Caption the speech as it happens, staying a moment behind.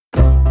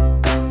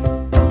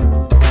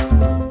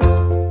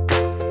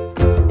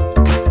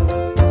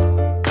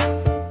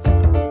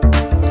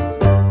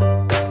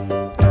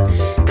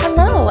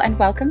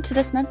welcome to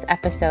this month's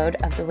episode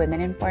of the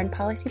Women in Foreign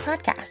Policy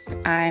podcast.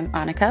 I'm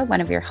Annika,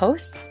 one of your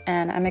hosts,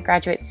 and I'm a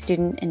graduate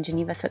student in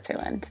Geneva,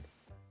 Switzerland.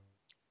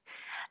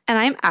 And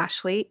I'm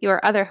Ashley,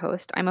 your other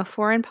host. I'm a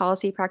foreign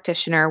policy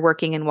practitioner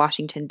working in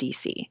Washington,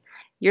 D.C.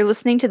 You're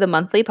listening to the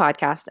monthly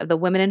podcast of the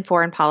Women in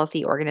Foreign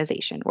Policy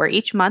organization, where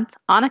each month,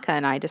 Annika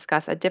and I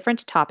discuss a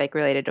different topic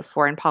related to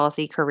foreign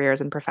policy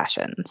careers and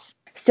professions.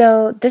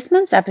 So this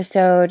month's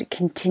episode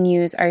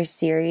continues our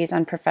series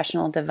on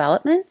professional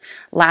development.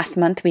 Last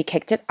month, we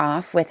kicked it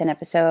off with an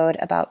episode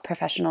about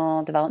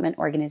professional development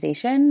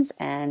organizations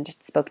and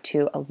spoke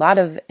to a lot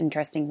of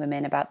interesting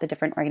women about the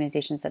different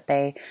organizations that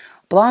they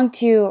belong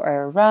to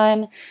or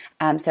run.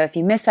 So if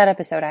you missed that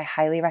episode, I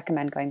highly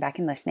recommend going back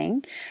and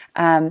listening.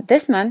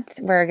 This month,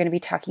 we're going to be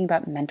talking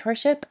about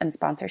mentorship and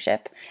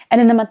sponsorship.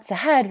 And in the months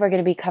ahead, we're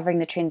going to be covering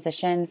the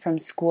transition from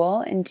school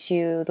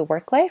into the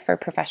work life or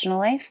professional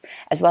life,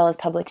 as well as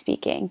public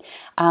speaking.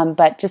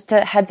 But just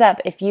a heads up,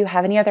 if you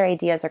have any other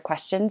ideas or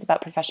questions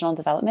about professional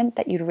development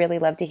that you'd really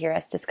love to hear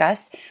us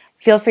discuss,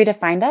 feel free to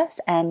find us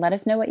and let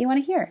us know what you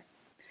want to hear.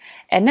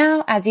 And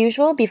now, as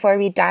usual, before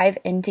we dive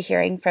into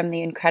hearing from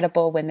the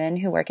incredible women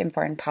who work in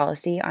foreign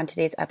policy on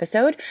today's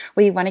episode,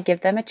 we want to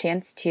give them a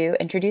chance to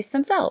introduce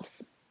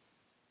themselves.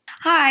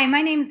 Hi,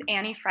 my name is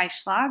Annie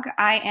Freischlag.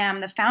 I am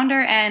the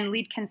founder and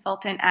lead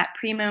consultant at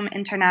Primum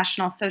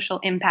International Social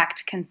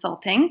Impact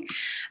Consulting.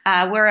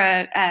 We're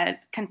a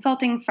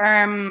consulting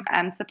firm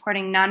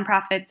supporting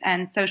nonprofits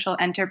and social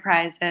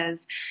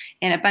enterprises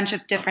in a bunch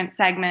of different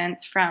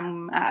segments,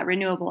 from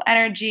renewable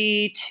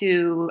energy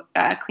to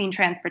clean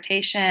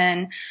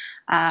transportation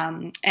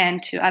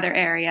and to other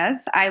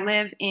areas. I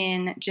live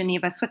in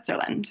Geneva,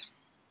 Switzerland.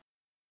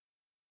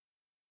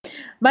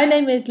 My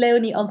name is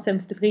Leonie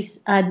Ansems de Vries,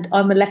 and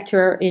I'm a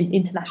lecturer in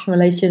international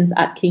relations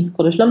at King's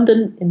College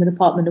London in the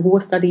Department of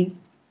War Studies.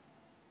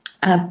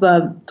 I've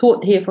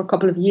taught here for a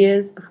couple of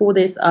years. Before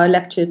this, I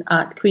lectured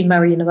at Queen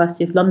Mary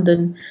University of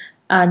London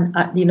and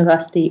at the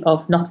University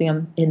of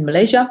Nottingham in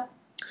Malaysia.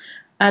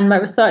 And my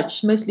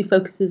research mostly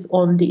focuses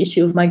on the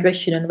issue of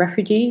migration and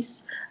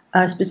refugees,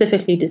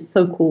 specifically this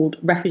so-called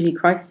refugee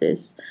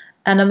crisis.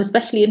 And I'm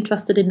especially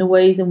interested in the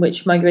ways in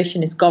which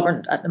migration is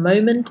governed at the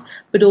moment,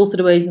 but also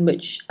the ways in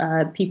which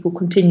people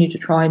continue to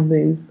try and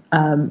move,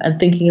 and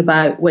thinking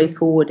about ways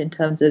forward in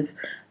terms of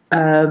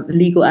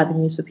legal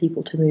avenues for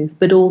people to move,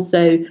 but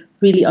also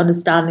really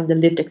understanding the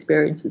lived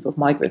experiences of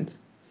migrants.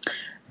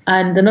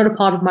 And another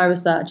part of my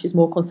research is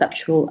more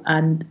conceptual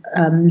and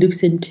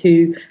looks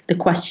into the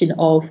question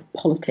of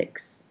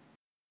politics.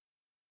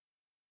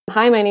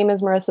 Hi, my name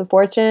is Marissa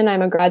Fortune.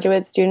 I'm a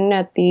graduate student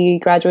at the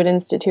Graduate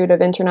Institute of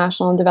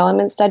International and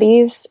Development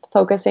Studies,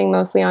 focusing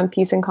mostly on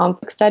peace and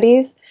conflict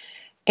studies.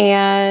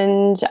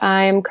 And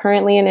I'm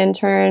currently an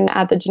intern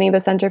at the Geneva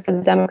Center for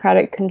the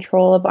Democratic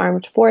Control of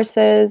Armed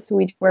Forces.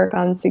 We work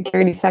on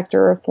security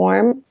sector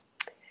reform.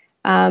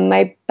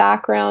 My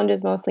background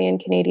is mostly in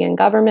Canadian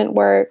government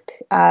work,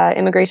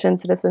 immigration,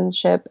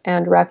 citizenship,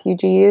 and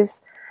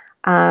refugees.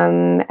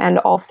 And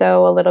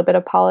also a little bit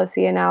of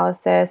policy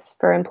analysis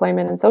for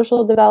employment and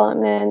social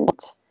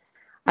development.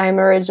 I'm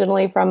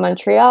originally from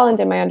Montreal and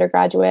did my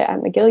undergraduate at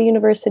McGill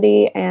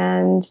University,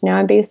 and now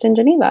I'm based in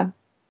Geneva.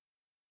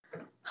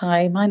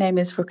 Hi, my name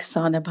is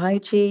Rukhsana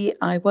Baiji.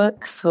 I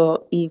work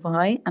for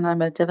EY and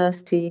I'm a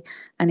diversity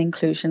and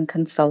inclusion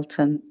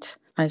consultant.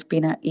 I've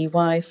been at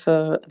EY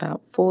for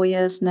about 4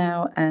 years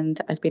now,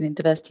 and I've been in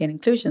diversity and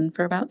inclusion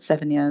for about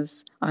 7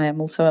 years. I am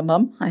also a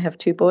mum. I have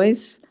 2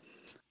 boys.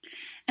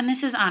 And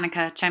this is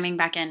Annika chiming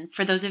back in.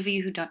 For those of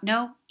you who don't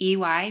know,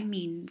 EY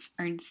means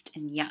Ernst &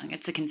 Young.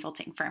 It's a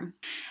consulting firm.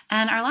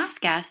 And our last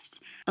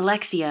guest,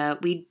 Alexia,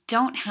 we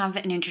don't have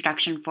an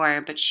introduction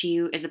for, but she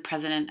is the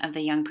president of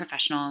the Young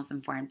Professionals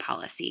in Foreign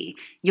Policy.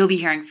 You'll be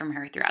hearing from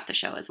her throughout the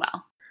show as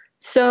well.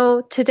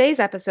 So today's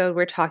episode,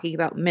 we're talking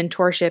about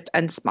mentorship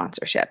and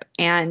sponsorship.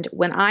 And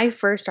when I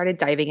first started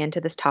diving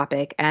into this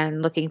topic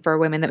and looking for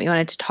women that we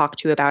wanted to talk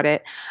to about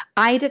it,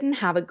 I didn't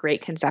have a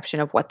great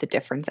conception of what the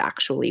difference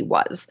actually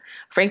was.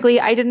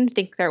 Frankly, I didn't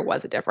think there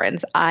was a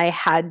difference. I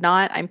had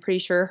not, I'm pretty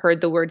sure, heard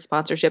the word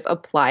sponsorship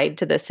applied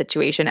to this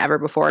situation ever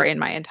before in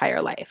my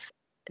entire life.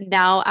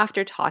 Now,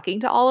 after talking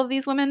to all of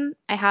these women,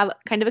 I have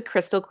kind of a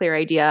crystal clear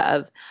idea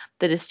of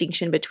the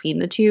distinction between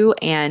the two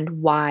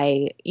and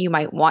why you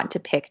might want to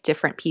pick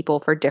different people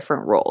for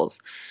different roles.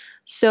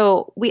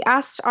 So we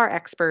asked our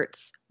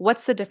experts,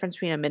 what's the difference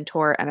between a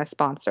mentor and a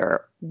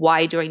sponsor?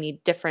 Why do I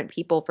need different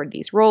people for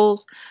these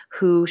roles?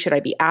 Who should I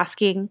be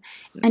asking?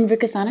 And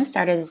Rukhsana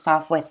started us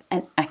off with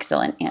an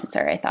excellent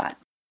answer, I thought.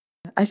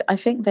 I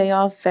think they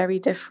are very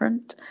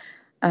different.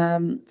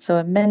 So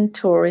a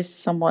mentor is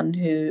someone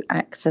who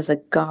acts as a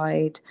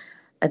guide,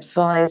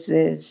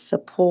 advises,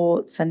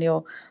 supports, and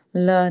you're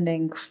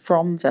learning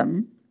from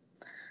them.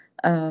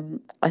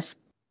 A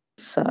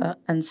sponsor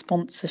and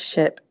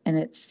sponsorship in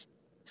its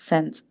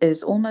sense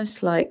is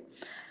almost like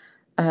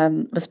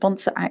a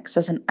sponsor acts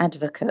as an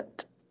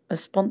advocate. A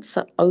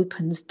sponsor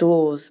opens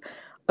doors,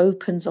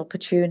 opens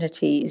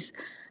opportunities,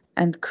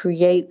 and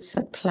creates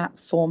a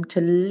platform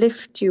to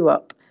lift you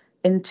up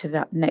into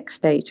that next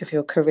stage of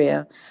your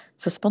career.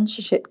 So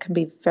sponsorship can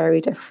be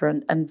very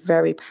different and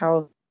very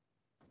powerful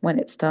when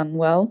it's done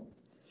well.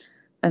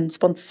 And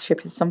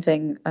sponsorship is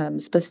something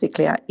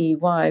specifically at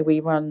EY, we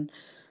run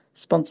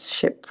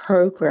sponsorship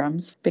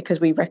programs because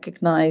we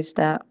recognize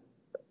that,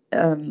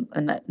 and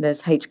that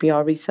there's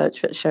HBR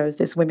research that shows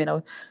this: women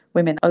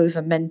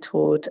over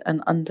mentored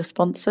and under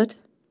sponsored.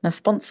 Now,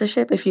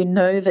 sponsorship, if you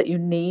know that you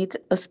need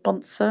a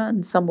sponsor,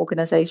 and some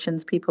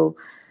organizations, people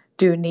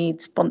do need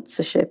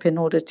sponsorship in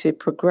order to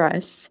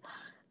progress,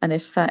 and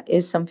if that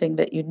is something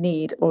that you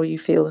need, or you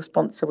feel a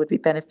sponsor would be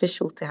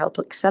beneficial to help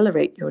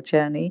accelerate your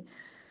journey,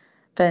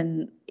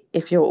 then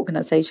if your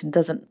organization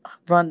doesn't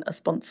run a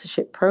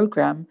sponsorship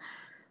program,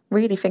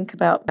 really think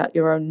about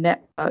your own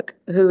network.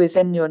 Who is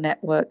in your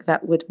network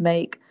that would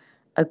make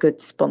a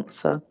good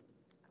sponsor?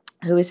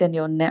 Who is in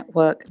your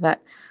network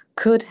that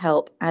could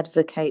help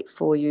advocate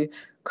for you,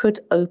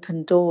 could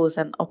open doors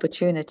and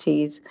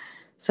opportunities?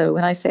 So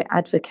when I say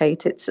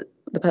advocate, it's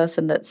the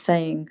person that's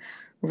saying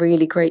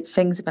really great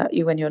things about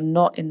you when you're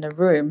not in the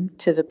room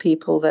to the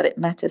people that it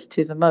matters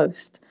to the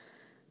most.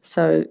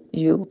 So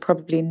you'll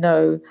probably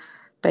know,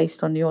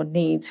 based on your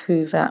needs,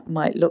 who that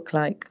might look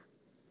like.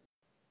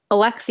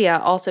 Alexia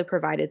also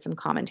provided some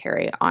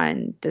commentary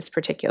on this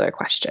particular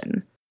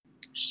question.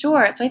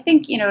 Sure. So I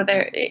think,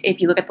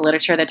 if you look at the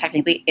literature, there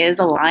technically is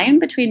a line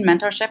between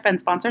mentorship and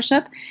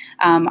sponsorship.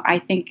 I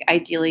think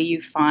ideally you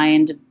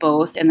find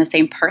both in the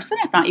same person.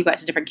 If not, you go out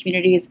to different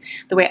communities.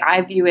 The way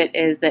I view it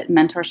is that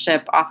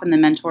mentorship, often the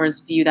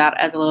mentors view that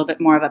as a little bit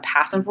more of a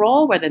passive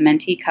role where the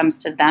mentee comes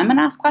to them and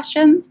asks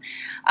questions.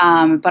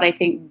 But I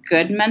think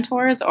good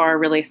mentors are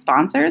really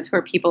sponsors, who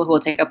are people who will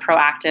take a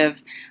proactive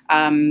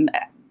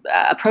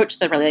approach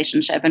the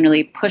relationship and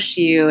really push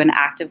you and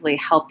actively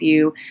help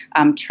you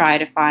try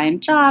to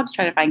find jobs,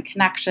 try to find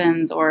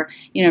connections, or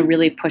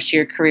really push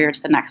your career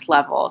to the next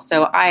level.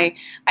 So I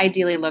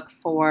ideally look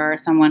for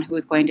someone who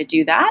is going to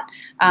do that.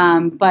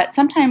 But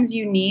sometimes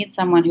you need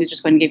someone who's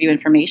just going to give you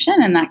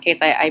information. In that case,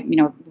 I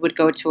would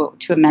go to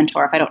a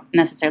mentor if I don't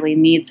necessarily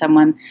need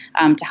someone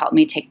to help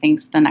me take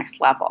things to the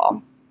next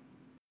level.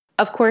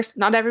 Of course,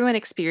 not everyone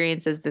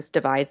experiences this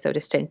divide so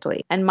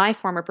distinctly. And my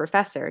former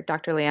professor,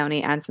 Dr.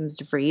 Leonie Ansems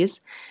de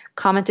Vries,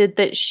 commented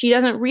that she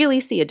doesn't really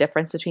see a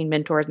difference between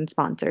mentors and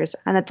sponsors,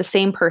 and that the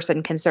same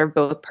person can serve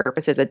both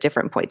purposes at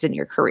different points in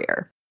your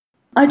career.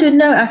 I don't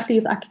know actually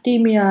if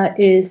academia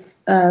is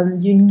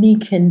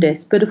unique in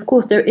this, but of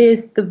course there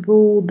is the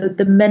rule, the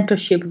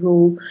mentorship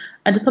rule,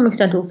 and to some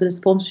extent also the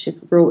sponsorship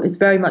rule is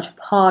very much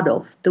part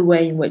of the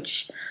way in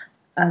which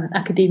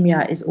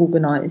academia is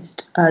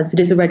organized. So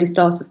this already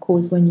starts, of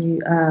course, when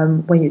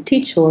you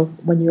teach or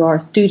when you are a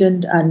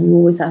student, and you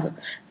always have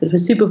sort of a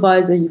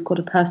supervisor. You've got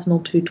a personal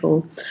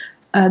tutor.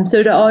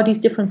 So there are these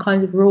different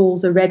kinds of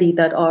roles already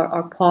that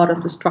are part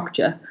of the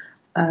structure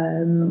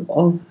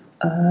of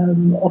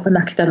an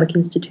academic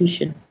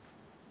institution.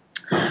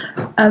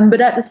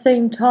 But at the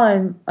same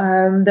time,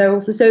 there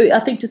also, so I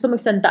think to some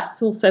extent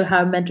that's also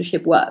how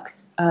mentorship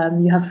works.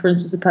 You have, for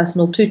instance, a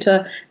personal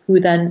tutor who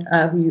then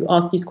who you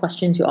ask these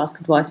questions, you ask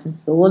advice, and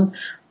so on.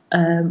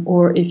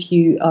 Or if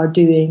you are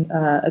doing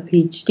a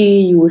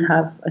PhD, you would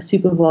have a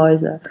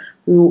supervisor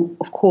who,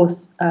 of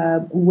course,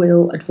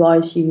 will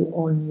advise you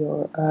on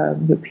your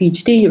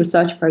PhD, your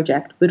research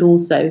project, but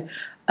also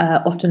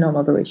often on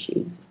other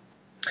issues.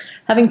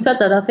 Having said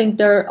that, I think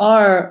there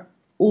are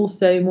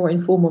also more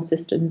informal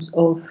systems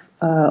of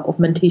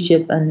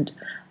mentorship and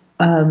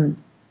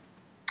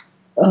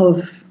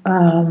of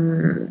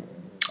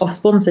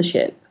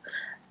sponsorship.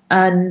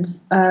 And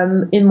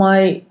in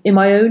my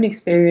own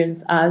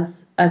experience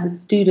as a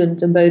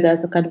student, and both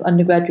as a kind of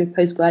undergraduate,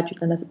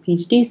 postgraduate, and as a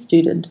PhD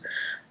student,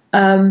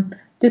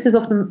 this has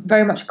often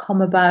very much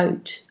come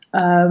about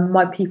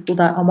by people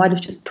that I might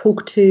have just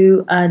talked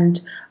to,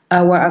 and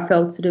where I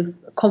felt sort of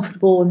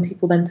comfortable, and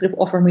people then sort of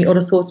offer me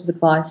other sorts of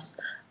advice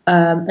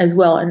as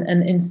well.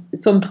 And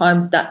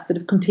sometimes that's sort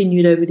of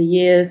continued over the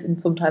years, and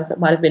sometimes that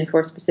might have been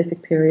for a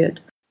specific period.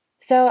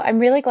 So I'm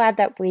really glad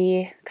that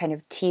we kind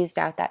of teased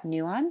out that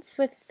nuance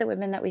with the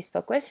women that we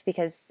spoke with,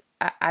 because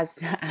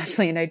as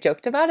Ashley and I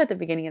joked about at the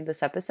beginning of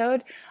this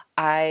episode,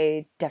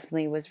 I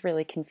definitely was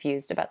really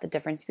confused about the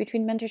difference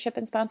between mentorship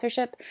and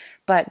sponsorship.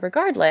 But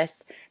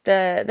regardless,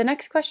 the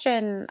next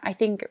question I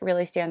think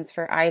really stands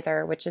for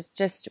either, which is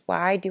just,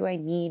 why do I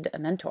need a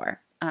mentor?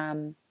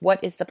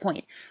 What is the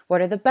point?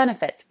 What are the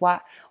benefits?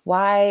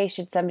 Why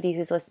should somebody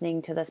who's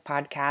listening to this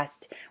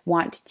podcast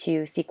want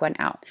to seek one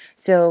out?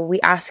 So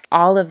we ask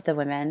all of the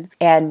women,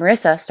 and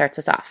Marissa starts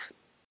us off.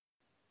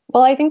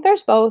 Well, I think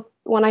there's both.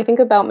 When I think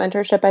about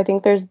mentorship, I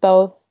think there's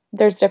both.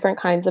 There's different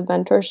kinds of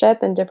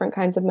mentorship, and different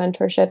kinds of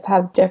mentorship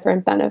have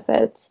different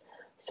benefits.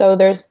 So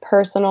there's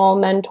personal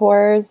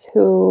mentors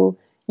who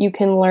you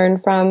can learn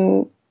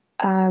from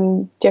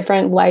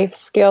different life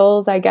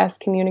skills, I guess,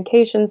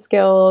 communication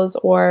skills,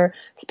 or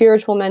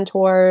spiritual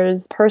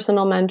mentors,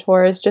 personal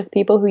mentors, just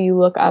people who you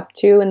look up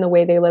to in the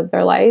way they live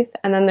their life.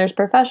 And then there's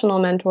professional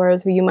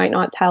mentors who you might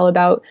not tell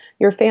about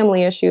your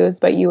family issues,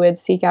 but you would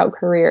seek out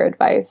career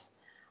advice.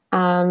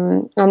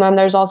 And then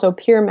there's also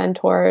peer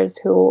mentors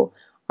who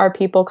are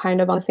people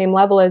kind of on the same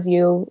level as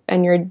you,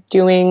 and you're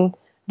doing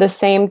the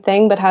same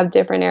thing but have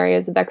different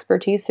areas of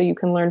expertise so you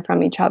can learn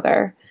from each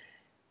other.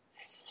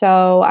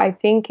 So I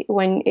think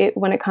when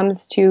it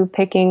comes to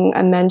picking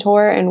a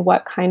mentor and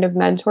what kind of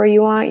mentor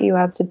you want, you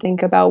have to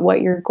think about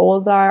what your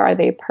goals are. Are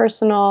they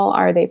personal?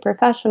 Are they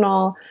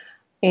professional?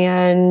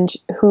 And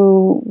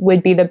who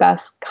would be the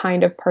best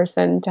kind of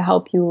person to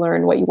help you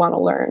learn what you want to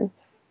learn?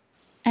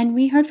 And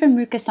we heard from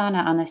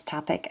Rukasana on this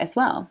topic as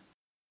well.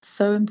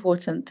 So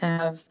important to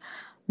have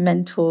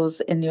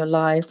mentors in your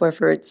life,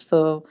 whether it's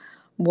for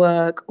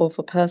work or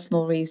for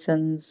personal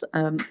reasons,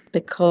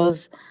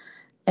 because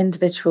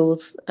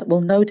individuals will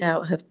no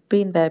doubt have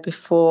been there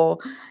before.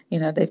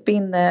 They've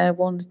been there,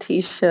 worn a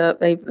t-shirt,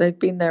 they've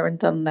been there and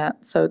done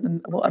that. So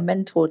what a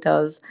mentor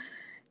does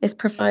is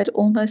provide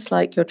almost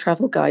like your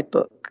travel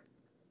guidebook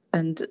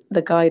and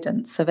the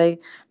guidance. So they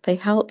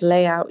help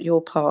lay out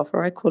your path,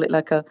 or I call it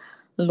like a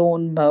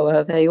lawn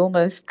mower. They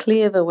almost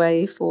clear the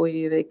way for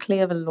you, they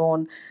clear the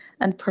lawn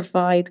and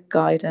provide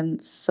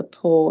guidance,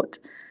 support,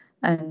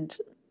 and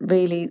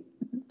really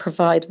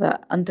provide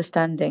that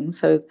understanding.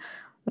 So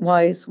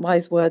wise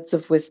words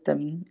of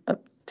wisdom,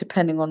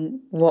 depending on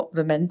what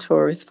the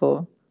mentor is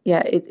for.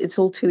 Yeah, it's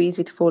all too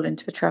easy to fall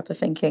into the trap of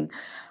thinking,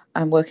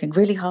 I'm working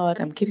really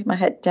hard, I'm keeping my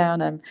head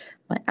down,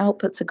 my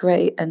outputs are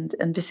great, and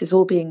this is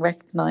all being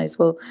recognized.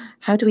 Well,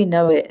 how do we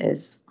know it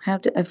is?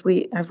 Have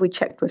we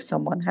checked with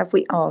someone? Have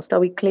we asked? Are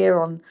we clear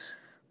on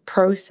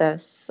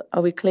process?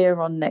 Are we clear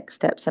on next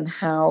steps and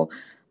how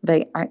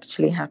they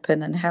actually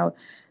happen, and how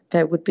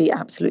there would be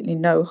absolutely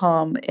no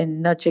harm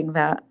in nudging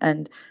that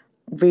and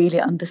really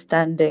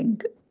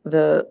understanding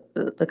the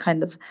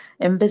kind of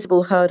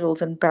invisible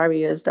hurdles and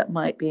barriers that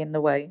might be in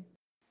the way.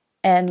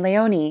 And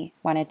Leonie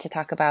wanted to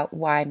talk about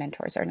why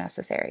mentors are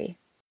necessary.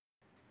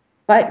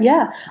 But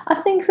yeah,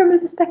 I think from the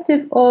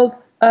perspective of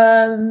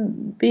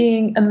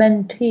being a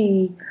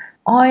mentee,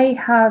 I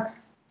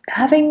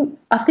think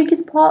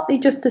it's partly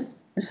just the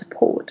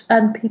support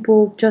and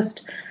people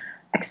just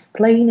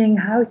explaining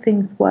how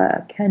things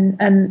work,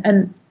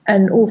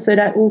 and also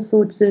that all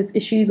sorts of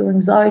issues or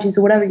anxieties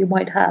or whatever you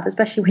might have,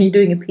 especially when you're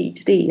doing a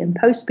PhD and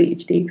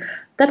post-PhD,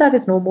 that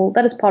is normal,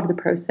 that is part of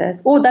the process,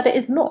 or that it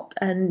is not,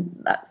 and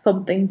that's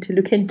something to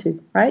look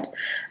into, right?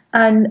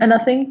 And I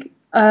think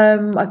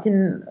I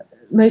can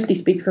mostly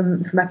speak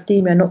from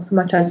academia, not so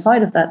much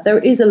outside of that. There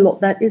is a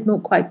lot that is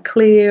not quite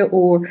clear,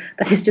 or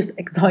that is just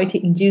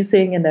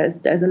anxiety-inducing, and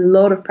there's a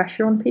lot of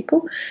pressure on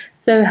people.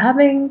 So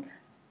having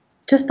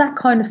just that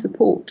kind of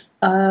support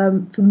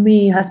for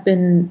me has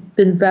been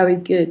very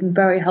good and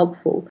very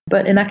helpful.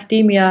 But in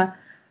academia,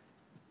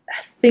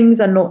 things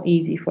are not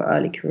easy for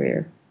early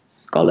career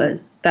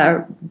scholars.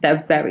 They're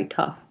very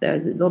tough.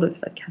 There's a lot of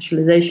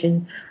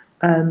casualization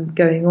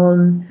going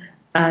on,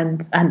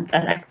 and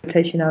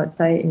exploitation, I would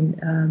say,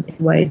 in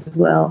ways as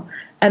well.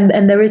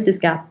 And there is this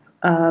gap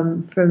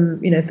from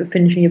for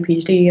finishing your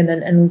PhD and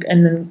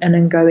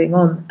then going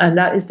on, and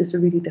that is just a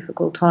really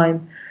difficult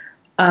time.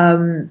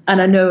 And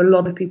I know a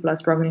lot of people are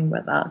struggling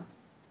with that.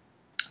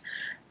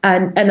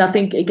 And I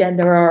think, again,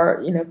 there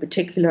are,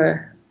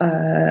 particular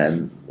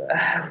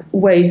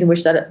ways in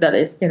which that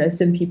is,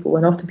 some people,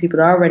 and often people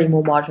are already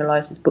more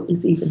marginalized, but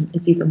it's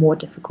even more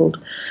difficult.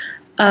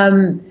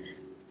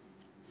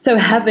 So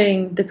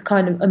having this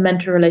kind of a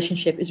mentor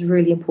relationship is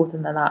really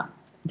important in that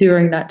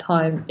during that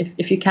time,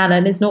 if you can,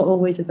 and it's not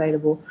always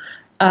available.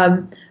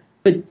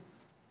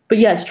 But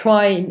yeah, to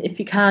try and, if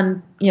you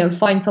can,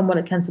 find someone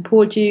that can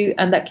support you,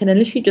 and that can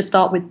initially just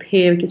start with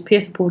peer, because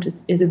peer support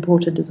is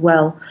important as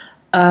well.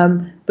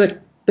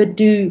 But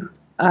do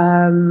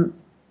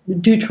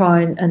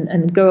try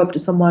and go up to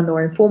someone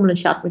or informally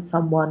chat with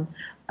someone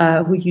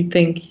who you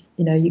think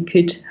you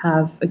could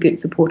have a good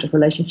supportive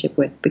relationship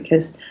with,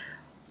 because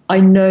I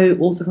know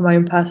also from my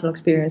own personal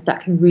experience that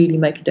can really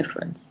make a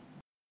difference.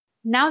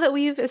 Now that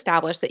we've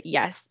established that,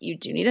 yes, you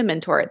do need a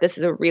mentor, this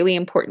is a really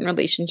important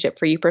relationship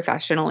for you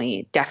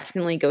professionally,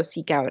 definitely go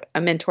seek out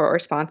a mentor or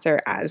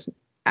sponsor as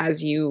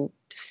you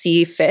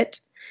see fit.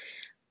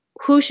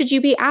 Who should you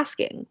be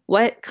asking?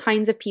 What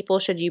kinds of people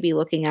should you be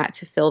looking at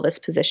to fill this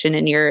position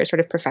in your sort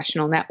of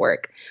professional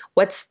network?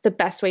 What's the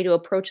best way to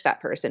approach that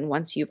person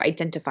once you've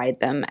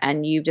identified them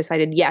and you've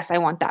decided, yes, I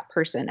want that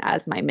person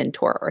as my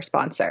mentor or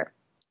sponsor?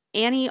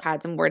 Annie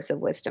had some words of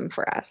wisdom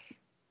for us.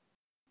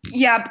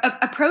 Yeah,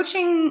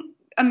 approaching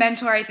a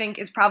mentor, I think,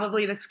 is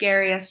probably the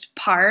scariest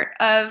part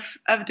of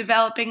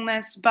developing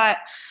this. But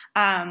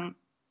I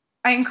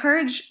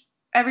encourage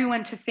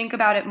everyone to think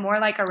about it more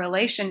like a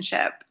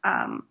relationship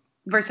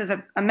versus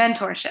a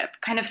mentorship.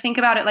 Kind of think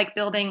about it like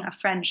building a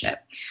friendship.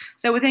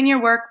 So within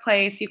your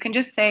workplace, you can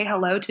just say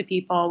hello to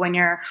people when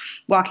you're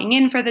walking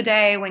in for the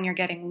day, when you're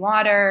getting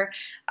water.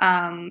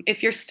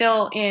 If you're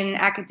still in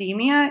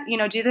academia,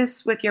 do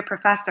this with your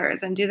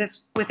professors and do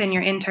this within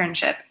your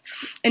internships.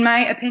 In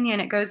my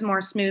opinion, it goes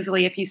more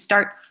smoothly if you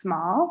start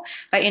small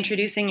by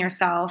introducing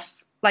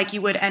yourself like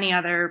you would any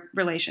other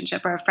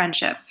relationship or a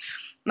friendship.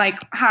 Like,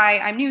 hi,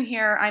 I'm new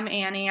here. I'm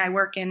Annie. I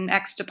work in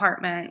X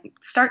department.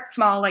 Start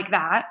small like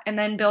that, and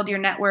then build your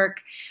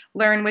network.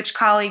 Learn which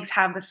colleagues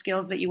have the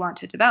skills that you want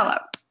to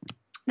develop.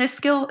 This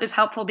skill is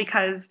helpful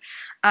because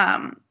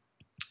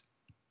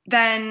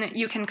then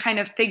you can kind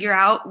of figure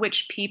out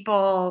which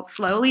people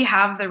slowly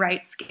have the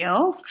right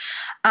skills.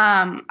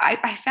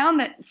 I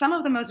found that some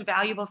of the most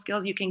valuable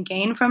skills you can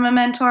gain from a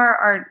mentor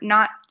are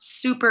not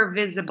super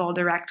visible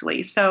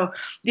directly. So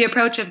the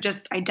approach of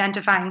just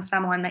identifying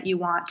someone that you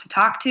want to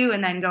talk to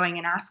and then going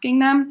and asking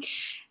them,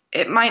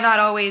 it might not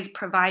always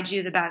provide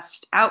you the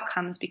best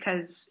outcomes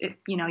because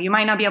you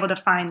might not be able to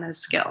find those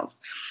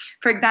skills.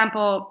 For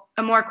example,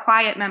 a more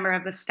quiet member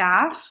of the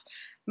staff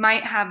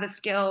might have the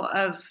skill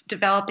of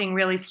developing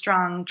really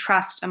strong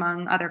trust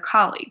among other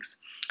colleagues.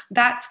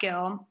 That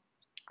skill,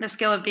 the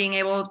skill of being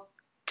able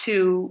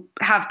to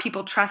have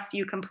people trust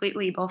you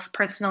completely, both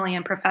personally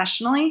and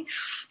professionally,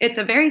 it's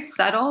a very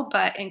subtle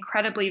but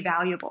incredibly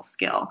valuable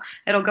skill.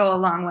 It'll go a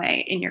long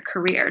way in your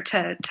career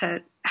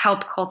to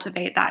help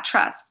cultivate that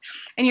trust.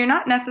 And you're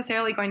not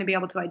necessarily going to be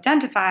able to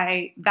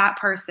identify that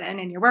person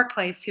in your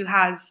workplace who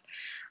has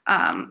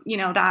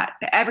that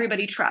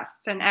everybody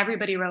trusts and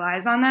everybody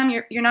relies on them.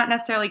 You're not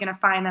necessarily going to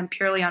find them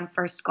purely on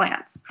first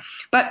glance.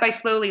 But by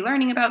slowly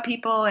learning about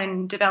people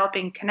and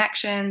developing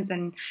connections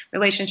and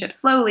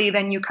relationships slowly,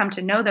 then you come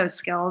to know those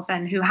skills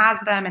and who has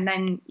them. And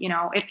then,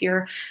 if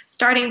you're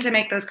starting to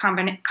make those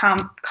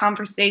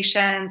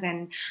conversations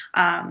and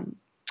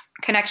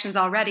connections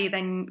already,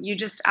 then you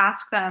just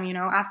ask them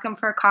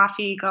for a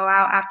coffee, go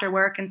out after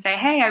work and say,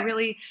 hey, I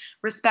really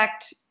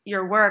respect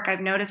your work.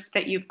 I've noticed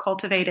that you've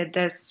cultivated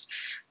this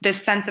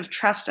sense of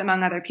trust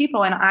among other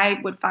people, and I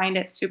would find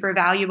it super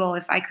valuable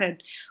if I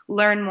could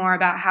learn more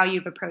about how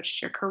you've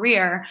approached your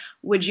career.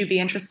 Would you be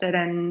interested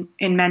in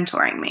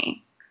mentoring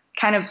me?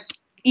 Kind of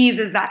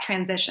eases that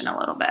transition a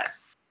little bit.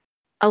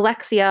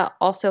 Alexia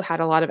also had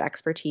a lot of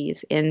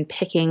expertise in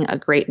picking a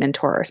great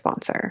mentor or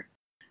sponsor.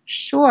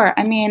 Sure.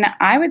 I mean,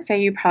 I would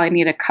say you probably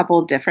need a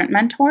couple different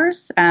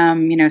mentors.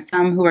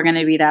 Some who are going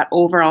to be that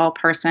overall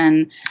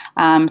person,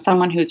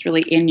 someone who's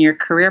really in your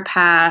career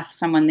path,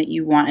 someone that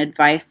you want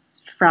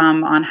advice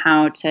from on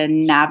how to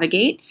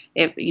navigate.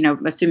 If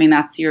assuming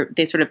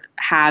they sort of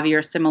have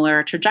your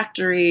similar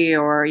trajectory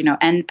or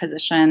end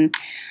position.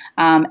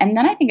 And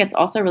then I think it's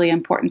also really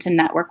important to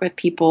network with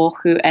people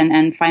who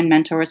and find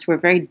mentors who are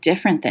very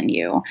different than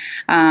you,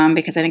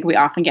 because I think we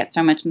often get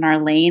so much in our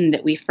lane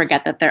that we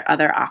forget that there are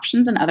other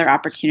options and other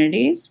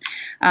opportunities.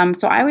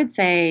 So I would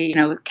say,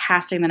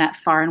 casting the net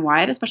far and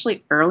wide,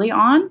 especially early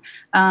on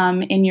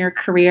in your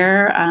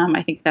career,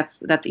 I think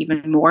that's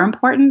even more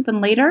important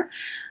than later.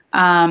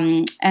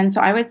 And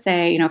so I would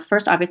say,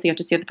 first, obviously, you have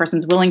to see if the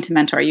person's willing to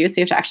mentor you. So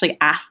you have to actually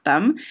ask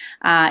them.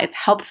 It's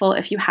helpful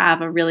if you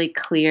have a really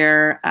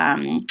clear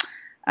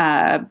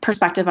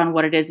perspective on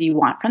what it is you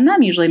want from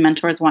them. Usually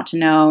mentors want to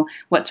know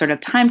what sort of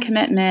time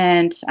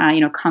commitment,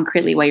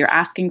 concretely what you're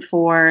asking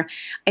for.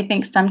 I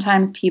think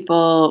sometimes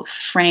people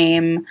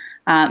frame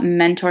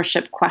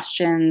mentorship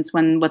questions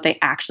when what they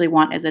actually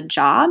want is a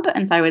job.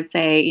 And so I would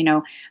say,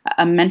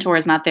 a mentor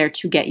is not there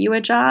to get you a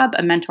job.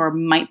 A mentor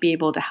might be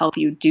able to help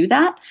you do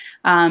that.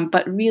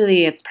 But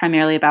really, it's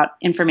primarily about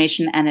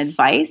information and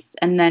advice.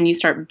 And then you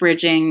start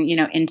bridging,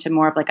 into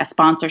more of like a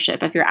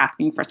sponsorship if you're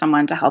asking for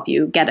someone to help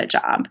you get a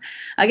job.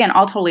 Again,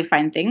 all totally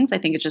fine things. I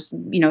think it's just,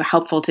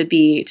 helpful to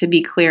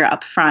be clear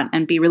up front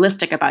and be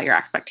realistic about your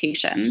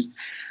expectations.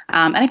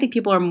 And I think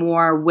people are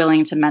more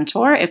willing to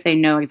mentor if they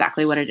know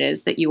exactly what it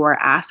is that you are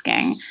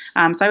asking.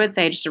 So I would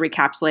say, just to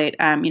recapitulate,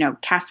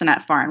 cast the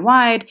net far and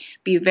wide,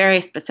 be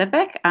very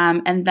specific,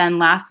 and then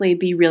lastly,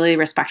 be really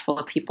respectful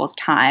of people's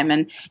time.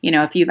 And,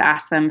 if you've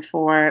asked them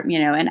for,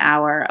 an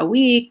hour a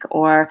week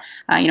or,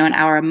 an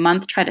hour a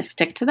month, try to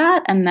stick to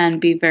that and then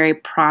be very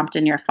prompt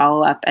in your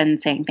follow-up and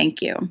saying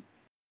thank you.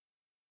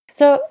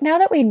 So now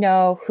that we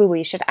know who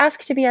we should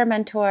ask to be our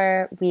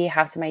mentor, we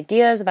have some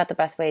ideas about the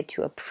best way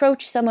to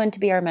approach someone to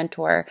be our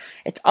mentor.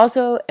 It's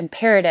also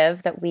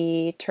imperative that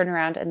we turn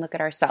around and look at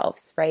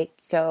ourselves, right?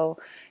 So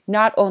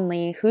not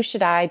only who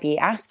should I be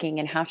asking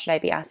and how should I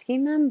be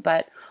asking them,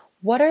 but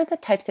what are the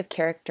types of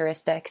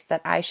characteristics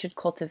that I should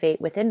cultivate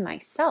within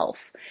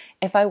myself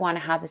if I want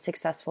to have a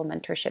successful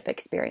mentorship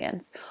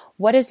experience?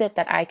 What is it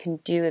that I can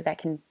do that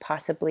can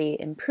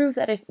possibly improve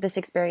this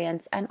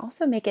experience and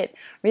also make it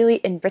really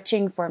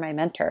enriching for my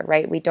mentor,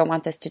 right? We don't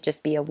want this to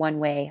just be a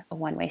one-way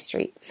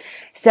street.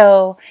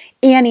 So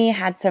Annie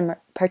had some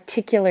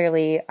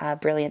particularly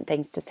brilliant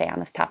things to say on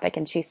this topic,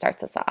 and she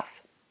starts us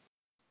off.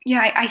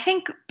 Yeah, I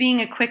think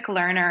being a quick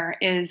learner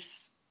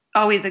is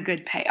always a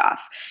good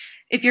payoff.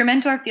 If your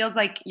mentor feels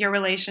like your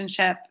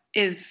relationship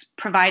is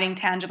providing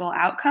tangible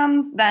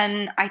outcomes,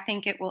 then I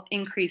think it will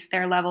increase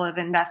their level of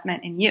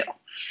investment in you.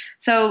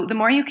 So the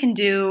more you can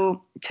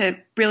do to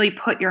really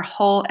put your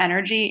whole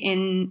energy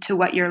into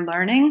what you're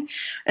learning,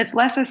 it's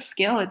less a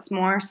skill, it's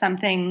more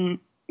something,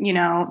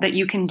 that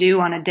you can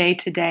do on a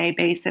day-to-day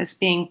basis,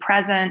 being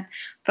present,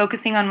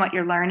 focusing on what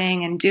you're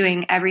learning and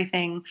doing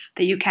everything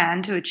that you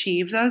can to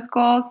achieve those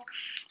goals.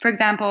 For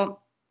example,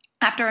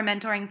 after a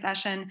mentoring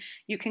session,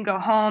 you can go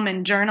home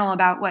and journal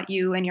about what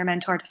you and your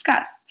mentor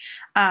discussed.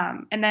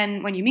 And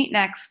then when you meet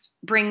next,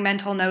 bring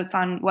mental notes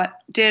on what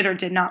did or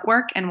did not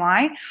work and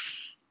why.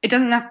 It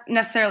doesn't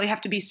necessarily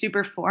have to be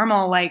super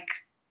formal, like,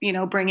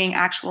 bringing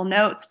actual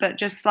notes, but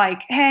just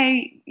like,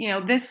 hey,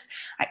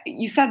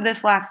 you said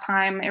this last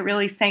time, it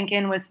really sank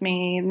in with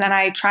me. And then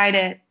I tried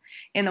it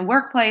in the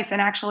workplace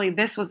and actually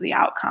this was the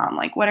outcome.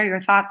 Like, what are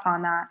your thoughts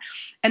on that?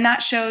 And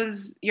that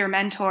shows your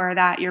mentor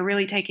that you're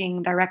really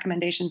taking their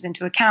recommendations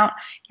into account.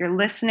 You're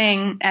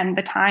listening, and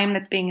the time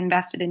that's being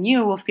invested in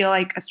you will feel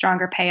like a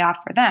stronger payoff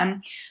for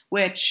them,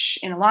 which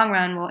in the long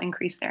run will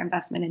increase their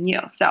investment in you.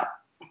 So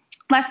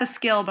less a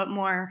skill, but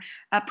more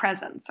a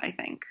presence, I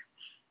think.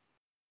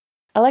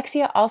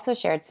 Alexia also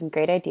shared some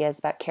great ideas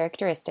about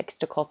characteristics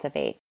to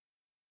cultivate.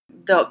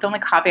 The only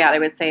caveat I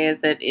would say is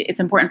that it's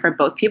important for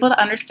both people to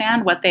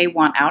understand what they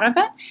want out of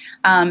it.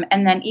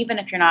 And then even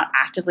if you're not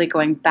actively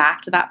going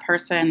back to that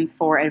person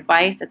for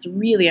advice, it's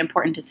really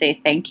important to say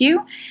thank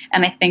you.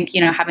 And I think,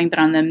 having been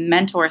on the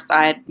mentor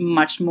side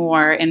much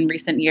more in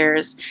recent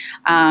years,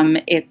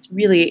 it's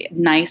really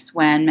nice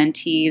when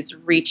mentees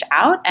reach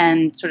out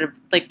and sort of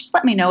like, just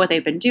let me know what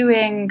they've been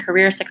doing,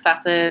 career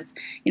successes,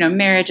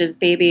 marriages,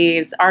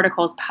 babies,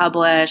 articles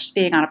published,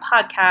 being on a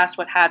podcast,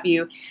 what have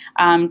you,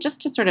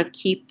 just to sort of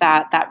keep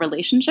that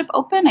relationship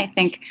open. I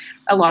think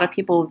a lot of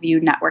people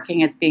view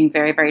networking as being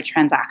very, very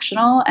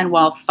transactional. And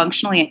while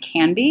functionally it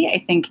can be,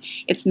 I think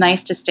it's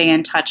nice to stay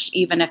in touch,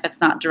 even if it's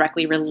not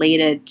directly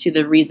related to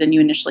the reason you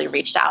initially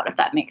reached out, if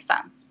that makes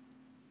sense.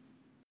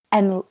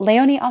 And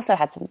Leonie also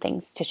had some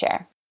things to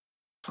share.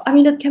 I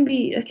mean, it can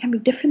be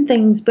different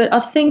things, but I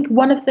think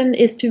one of them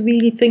is to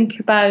really think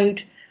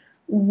about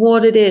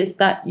what it is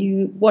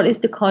what is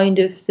the kind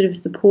of sort of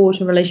support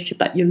and relationship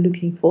that you're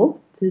looking for.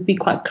 To be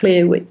quite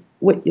clear with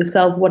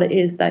yourself what it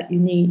is that you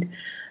need,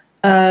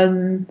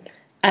 and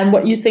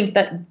what you think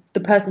that the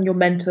person your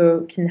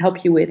mentor can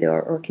help you with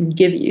or can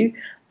give you.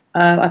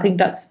 I think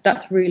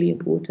that's really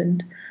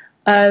important,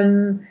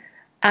 and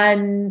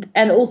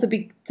also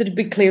be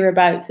clear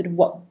about sort of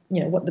what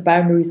the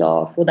boundaries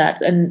are for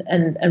that,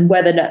 and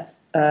whether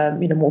that's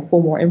more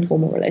formal or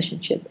informal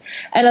relationship.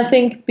 And I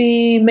think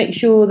make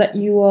sure that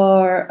you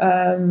are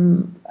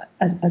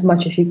as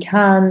much as you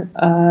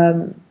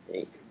can.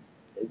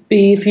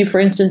 If you, for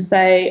instance,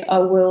 say, I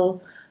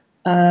will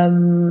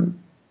send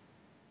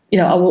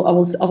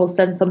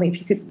something. If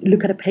you could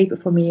look at a paper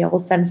for me, I will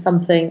send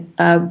something.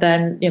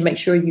 Then make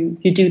sure you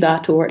do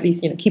that, or at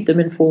least keep them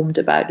informed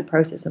about the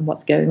process and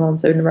what's going on.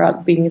 So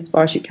being as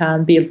far as you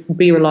can,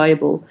 be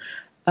reliable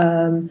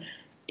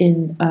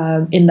in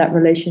that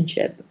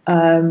relationship,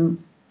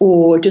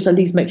 or just at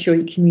least make sure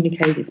you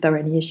communicate if there are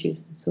any issues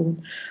and so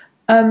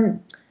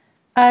on.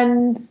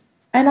 And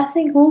I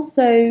think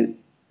also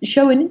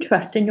show an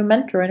interest in your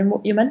mentor and in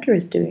what your mentor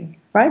is doing,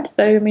 right?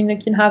 So, I mean, you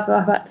can have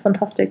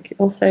fantastic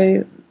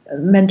also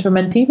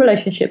mentor-mentee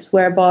relationships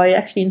whereby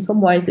actually in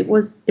some ways it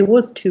was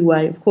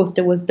two-way. Of course,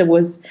 there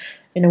was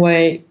in a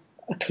way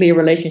a clear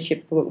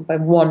relationship where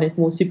one is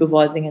more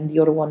supervising and the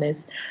other one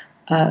is,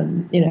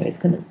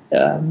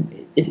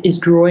 is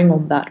drawing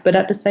on that. But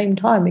at the same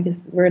time,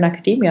 because we're in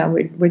academia,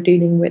 we're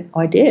dealing with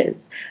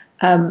ideas.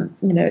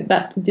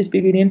 That would just be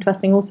really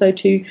interesting also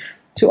to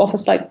offer,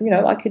 like,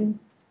 I can.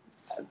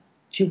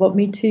 Do you want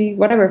me to,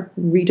 whatever,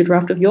 read a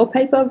draft of your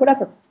paper,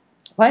 whatever,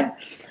 right?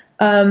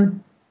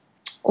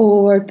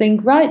 Or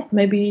think, right,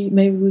 maybe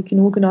we can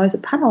organize a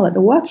panel at a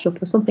workshop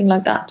or something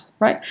like that,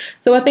 right?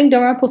 So I think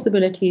there are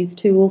possibilities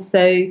to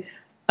also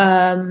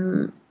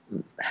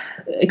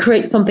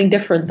create something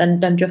different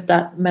than just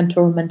that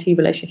mentor-mentee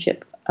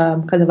relationship,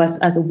 kind of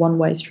as a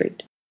one-way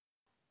street.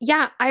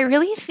 Yeah, I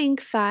really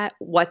think that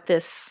what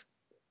this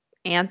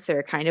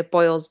answer kind of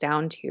boils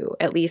down to,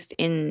 at least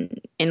in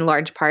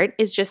large part,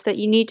 is just that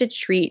you need to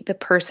treat the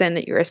person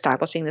that you're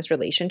establishing this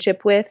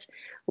relationship with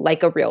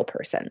like a real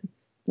person,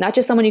 not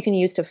just someone you can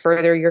use to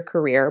further your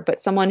career,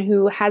 but someone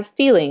who has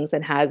feelings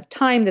and has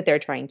time that they're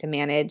trying to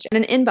manage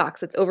and an inbox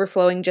that's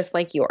overflowing just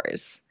like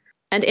yours.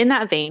 And in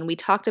that vein, we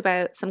talked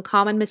about some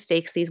common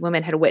mistakes these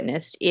women had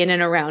witnessed in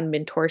and around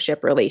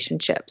mentorship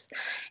relationships.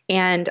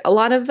 And a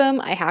lot of them,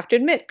 I have to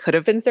admit, could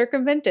have been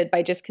circumvented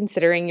by just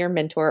considering your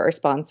mentor or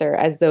sponsor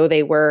as though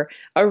they were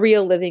a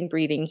real living,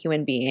 breathing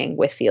human being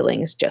with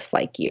feelings just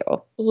like you.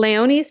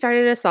 Leonie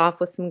started us off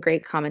with some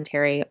great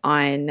commentary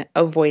on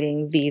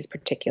avoiding these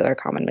particular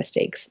common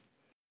mistakes.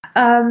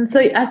 So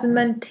as a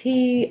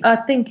mentee, I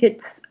think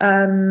it's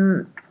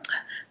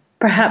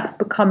perhaps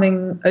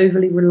becoming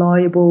overly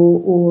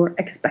reliable or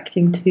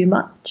expecting too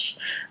much.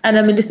 And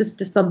I mean, this is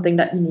just something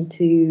that you need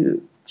to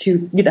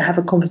have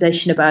a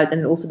conversation about, and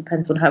it also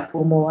depends on how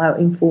formal, how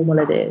informal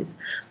it is.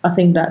 I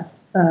think that's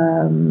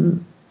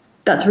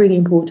really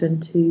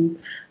important to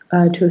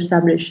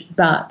establish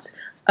that.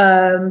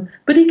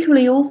 But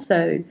equally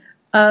also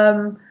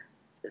to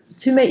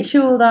make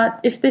sure that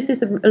if this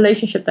is a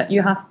relationship that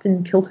you have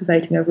been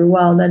cultivating over a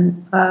while,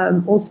 then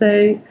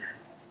also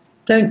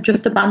don't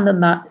just abandon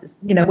that.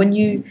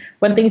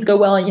 When things go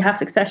well and you have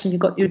success and you've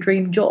got your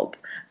dream job,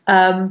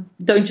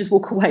 don't just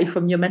walk away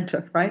from your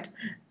mentor, right?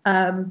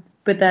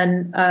 But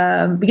then,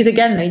 because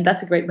again, I mean,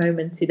 that's a great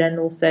moment to then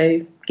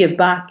also give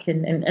back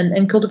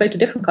and cultivate a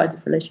different kind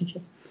of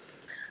relationship.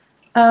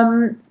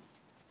 And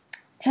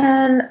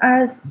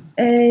as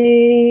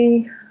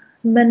a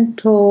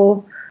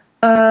mentor,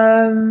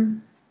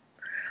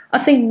 I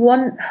think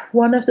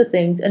one of the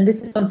things, and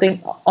this is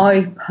something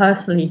I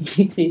personally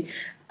need to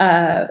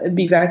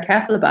be very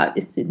careful about,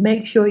 is to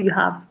make sure you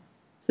have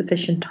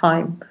sufficient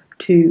time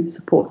to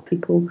support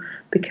people,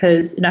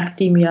 because in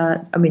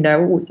academia, I mean,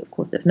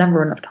 there's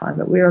never enough time,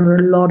 but we're under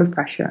a lot of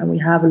pressure and we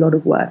have a lot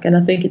of work. And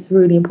I think it's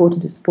really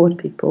important to support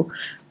people,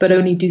 but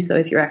only do so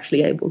if you're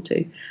actually able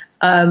to.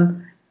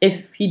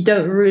 If you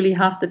don't really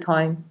have the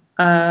time,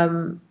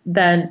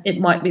 then it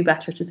might be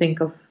better to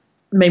think of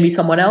maybe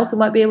someone else who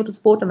might be able to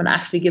support them and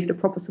actually give the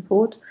proper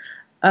support.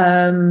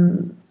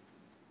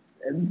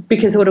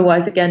 Because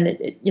otherwise, again,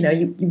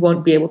 you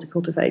won't be able to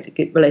cultivate a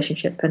good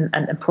relationship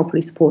and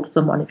properly support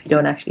someone if you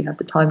don't actually have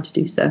the time to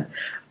do so.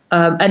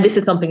 And this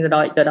is something that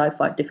I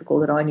find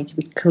difficult, that I need to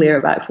be clear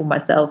about for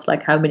myself,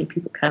 like how many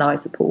people can I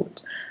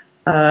support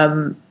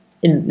and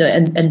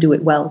do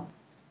it well.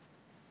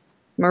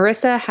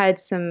 Marissa had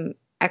some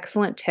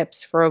excellent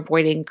tips for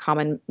avoiding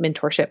common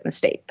mentorship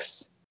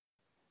mistakes.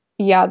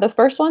 Yeah, the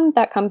first one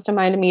that comes to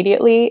mind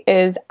immediately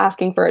is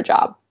asking for a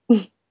job.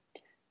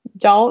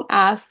 Don't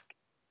ask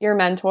your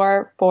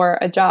mentor for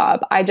a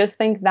job. I just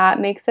think that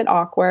makes it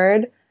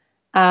awkward.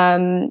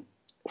 Some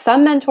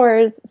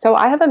mentors, so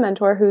I have a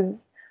mentor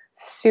who's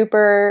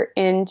super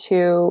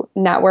into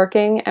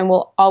networking and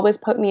will always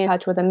put me in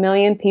touch with a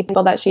million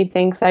people that she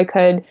thinks I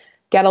could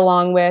get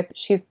along with.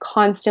 She's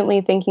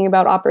constantly thinking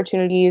about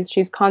opportunities.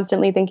 She's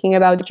constantly thinking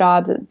about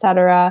jobs,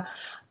 etc.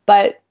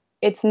 But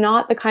it's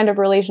not the kind of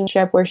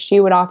relationship where she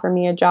would offer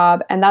me a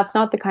job, and that's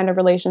not the kind of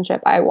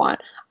relationship I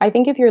want. I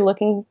think if you're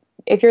looking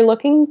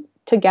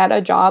to get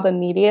a job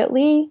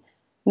immediately,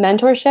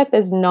 mentorship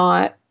is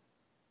not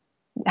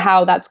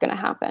how that's going to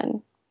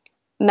happen.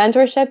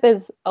 Mentorship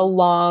is a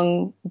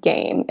long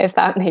game, if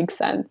that makes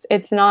sense.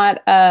 It's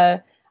not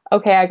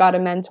okay, I got a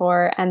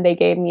mentor and they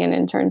gave me an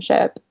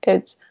internship.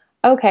 It's,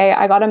 okay,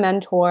 I got a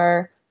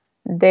mentor.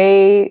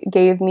 They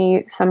gave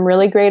me some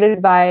really great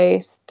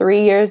advice.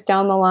 3 years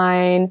down the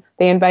line,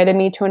 they invited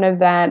me to an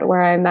event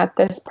where I met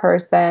this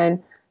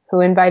person who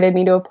invited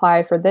me to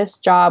apply for this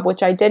job,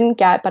 which I didn't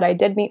get, but I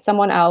did meet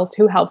someone else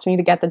who helped me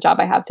to get the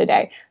job I have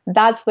today.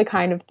 That's the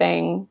kind of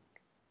thing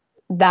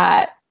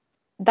that's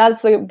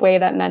the way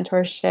that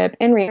mentorship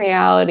in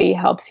reality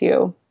helps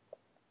your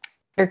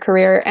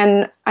career.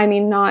 And I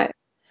mean,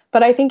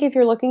 but I think if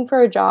you're looking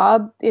for a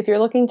job, if you're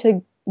looking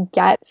to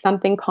get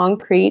something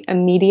concrete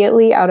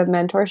immediately out of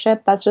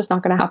mentorship, that's just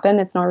not going to happen.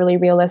 It's not really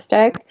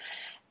realistic.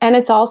 And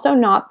it's also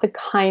not the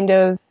kind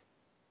of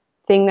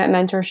thing that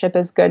mentorship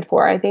is good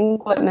for. I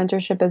think what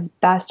mentorship is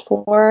best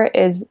for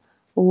is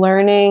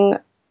learning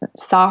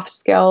soft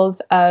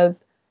skills of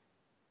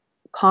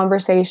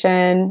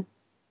conversation,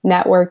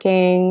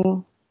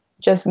 networking,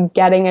 just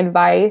getting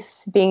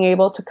advice, being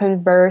able to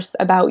converse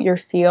about your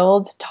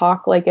field,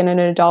 talk like in an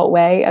adult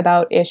way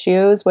about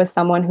issues with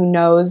someone who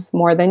knows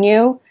more than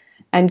you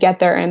and get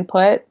their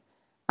input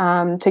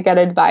to get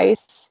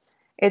advice.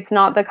 It's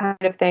not the kind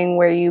of thing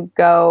where you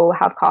go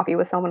have coffee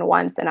with someone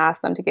once and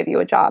ask them to give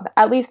you a job,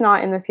 at least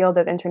not in the field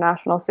of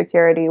international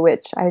security,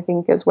 which I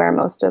think is where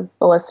most of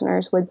the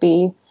listeners would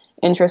be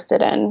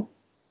interested in.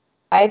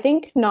 I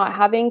think not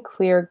having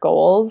clear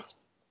goals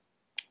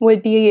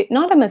would be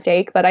not a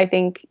mistake, but I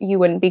think you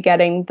wouldn't be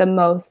getting the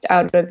most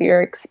out of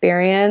your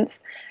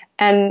experience.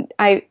 And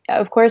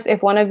of course,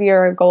 if one of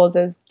your goals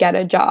is get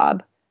a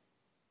job,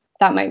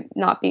 that might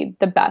not be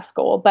the best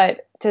goal.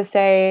 But to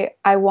say,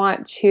 I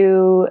want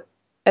to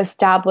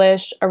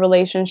establish a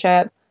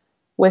relationship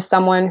with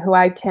someone who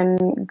I can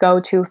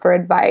go to for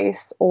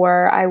advice,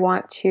 or I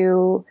want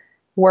to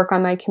work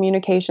on my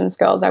communication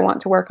skills, I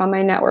want to work on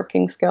my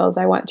networking skills,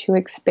 I want to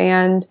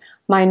expand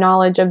my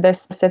knowledge of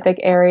this specific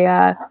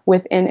area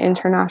within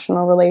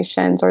international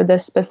relations or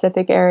this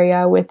specific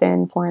area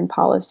within foreign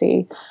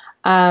policy.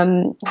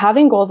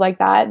 Having goals like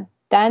that,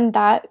 then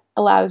that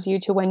allows you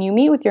to, when you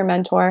meet with your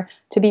mentor,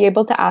 to be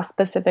able to ask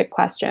specific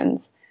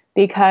questions.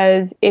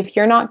 Because if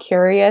you're not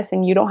curious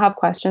and you don't have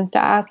questions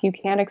to ask, you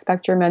can't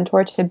expect your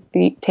mentor to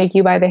take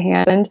you by the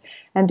hand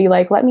and be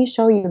like, let me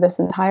show you this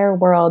entire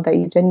world that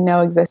you didn't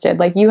know existed.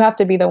 Like, you have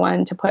to be the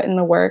one to put in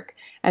the work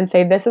and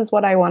say, this is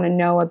what I want to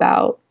know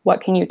about.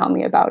 What can you tell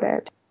me about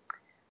it?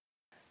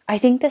 I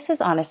think this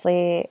is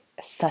honestly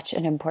such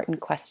an important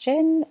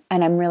question,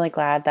 and I'm really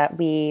glad that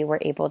we were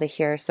able to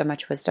hear so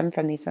much wisdom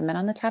from these women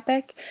on the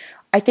topic.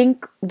 I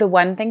think the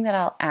one thing that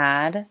I'll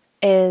add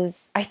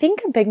is, I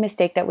think a big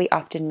mistake that we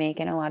often make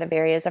in a lot of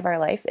areas of our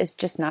life is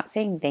just not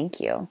saying thank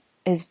you,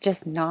 is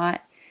just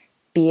not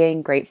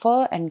being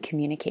grateful and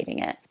communicating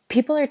it.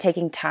 People are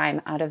taking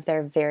time out of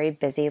their very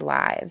busy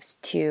lives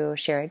to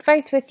share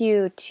advice with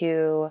you,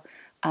 to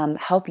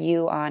help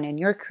you on in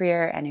your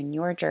career and in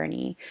your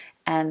journey.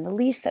 And the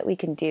least that we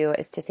can do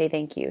is to say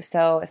thank you.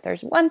 So if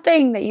there's one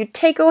thing that you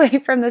take away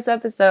from this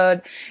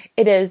episode,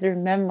 it is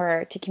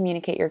remember to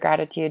communicate your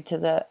gratitude to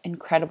the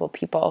incredible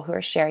people who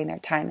are sharing their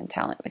time and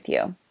talent with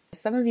you.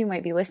 Some of you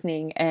might be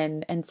listening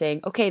and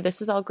saying, okay,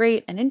 this is all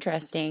great and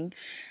interesting.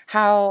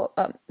 How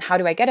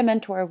do I get a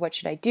mentor? What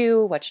should I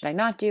do? What should I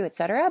not do,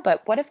 etc.?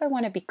 But what if I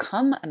want to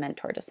become a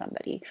mentor to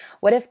somebody?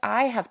 What if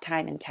I have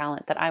time and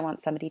talent that I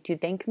want somebody to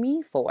thank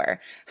me for?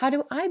 How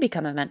do I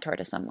become a mentor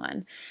to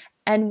someone?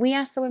 And we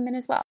asked the women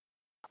as well.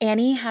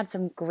 Annie had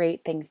some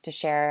great things to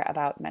share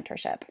about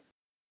mentorship.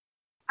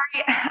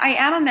 I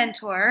am a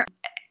mentor.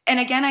 And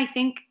again, I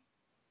think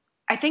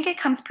it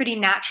comes pretty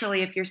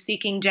naturally if you're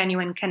seeking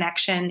genuine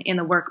connection in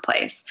the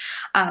workplace,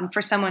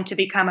 for someone to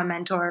become a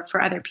mentor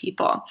for other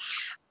people.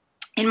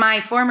 In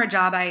my former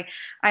job,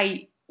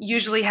 I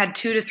usually had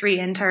 2 to 3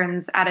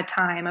 interns at a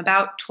time,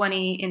 about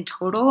 20 in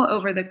total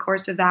over the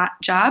course of that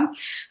job,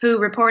 who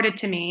reported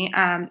to me,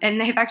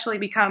 and they've actually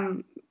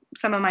become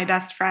some of my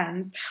best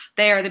friends.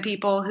 They are the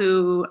people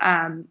who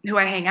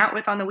I hang out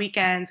with on the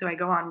weekends, who I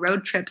go on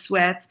road trips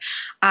with.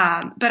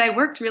 But I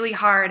worked really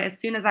hard as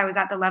soon as I was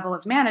at the level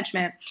of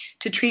management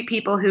to treat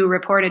people who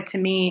reported to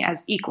me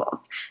as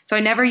equals. So I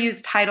never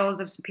used titles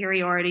of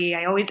superiority.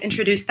 I always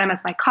introduced them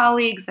as my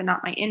colleagues and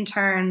not my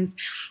interns,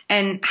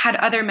 and had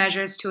other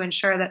measures to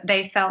ensure that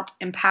they felt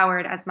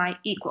empowered as my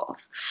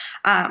equals.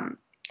 And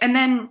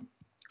then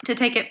to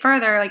take it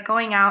further, like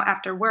going out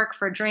after work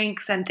for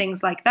drinks and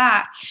things like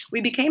that, we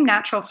became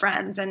natural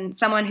friends and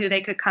someone who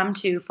they could come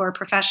to for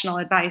professional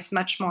advice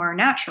much more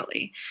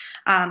naturally.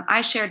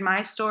 I shared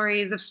my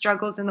stories of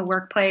struggles in the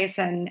workplace,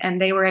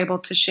 and they were able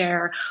to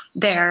share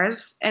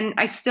theirs. And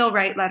I still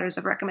write letters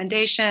of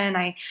recommendation.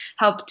 I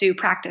help do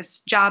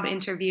practice job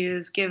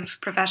interviews, give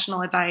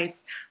professional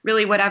advice,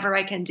 really whatever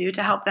I can do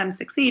to help them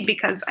succeed,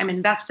 because I'm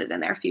invested in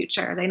their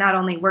future. They not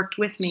only worked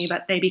with me,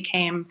 but they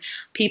became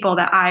people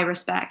that I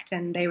respect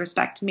and they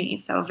respect me.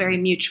 So very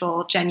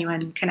mutual,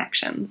 genuine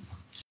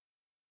connections.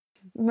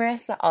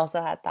 Marissa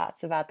also had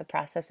thoughts about the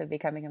process of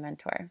becoming a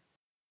mentor.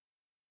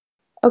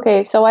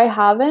 Okay, so I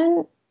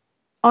haven't,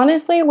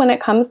 honestly, when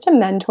it comes to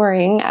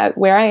mentoring at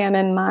where I am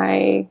in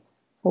my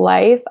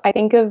life, I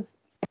think of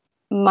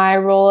my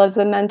role as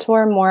a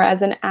mentor more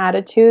as an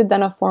attitude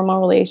than a formal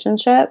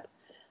relationship.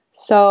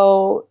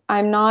 So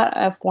I'm not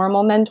a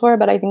formal mentor,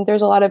 but I think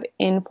there's a lot of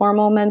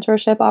informal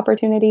mentorship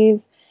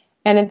opportunities.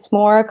 And it's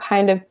more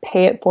kind of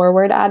pay it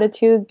forward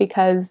attitude,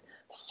 because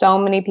so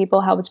many people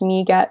helped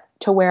me get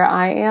to where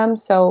I am.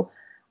 So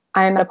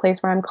I'm at a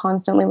place where I'm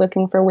constantly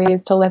looking for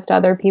ways to lift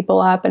other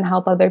people up and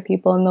help other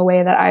people in the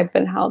way that I've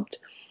been helped.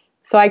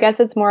 So I guess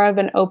it's more of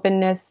an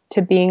openness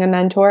to being a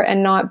mentor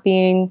and not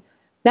being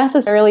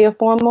necessarily a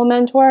formal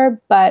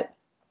mentor, but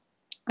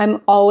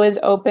I'm always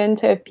open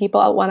to if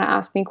people want to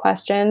ask me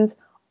questions.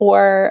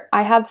 Or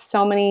I have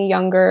so many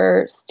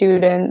younger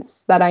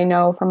students that I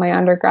know from my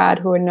undergrad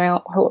who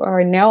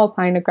are now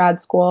applying to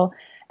grad school,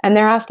 and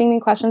they're asking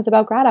me questions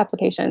about grad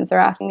applications. They're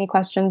asking me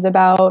questions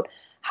about,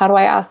 how do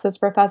I ask this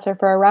professor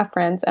for a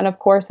reference? And of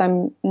course,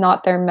 I'm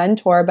not their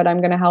mentor, but I'm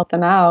going to help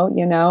them out,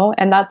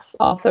 and that's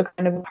also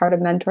kind of a part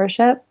of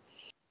mentorship.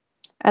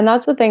 And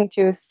that's the thing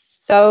too,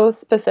 so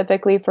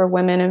specifically for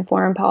women in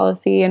foreign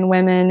policy and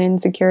women in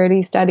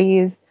security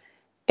studies,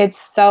 it's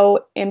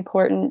so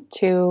important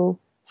to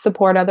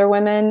support other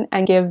women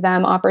and give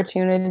them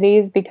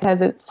opportunities,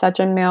 because it's such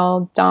a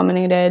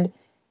male-dominated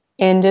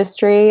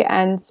industry.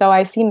 And so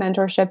I see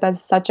mentorship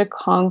as such a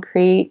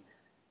concrete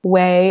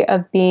way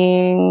of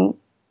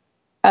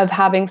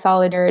having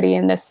solidarity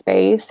in this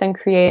space and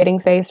creating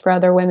space for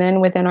other women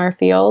within our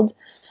field.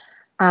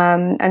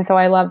 And so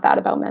I love that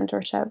about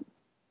mentorship.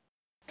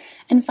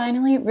 And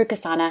finally,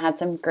 Rukasana had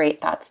some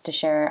great thoughts to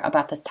share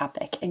about this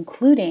topic,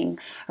 including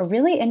a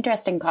really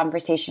interesting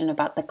conversation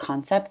about the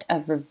concept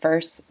of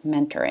reverse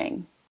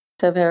mentoring.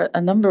 So there are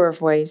a number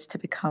of ways to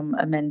become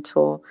a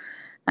mentor,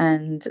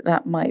 and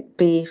that might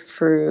be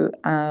through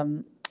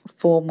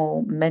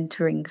formal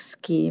mentoring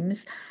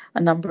schemes.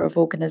 A number of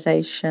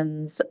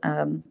organizations,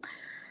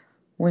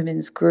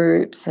 women's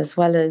groups, as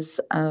well as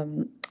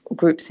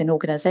groups in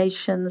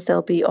organizations,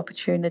 there'll be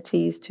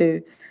opportunities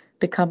to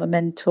become a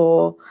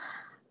mentor.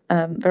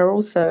 There are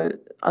also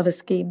other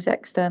schemes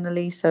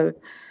externally. So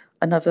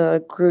another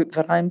group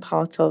that I'm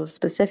part of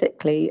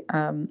specifically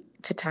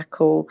to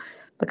tackle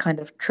the kind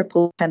of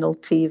triple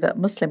penalty that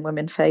Muslim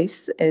women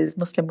face is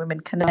Muslim Women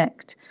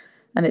Connect.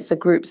 And it's a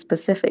group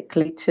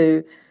specifically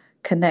to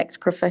connect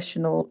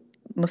professional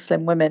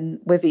Muslim women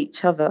with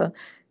each other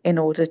in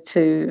order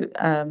to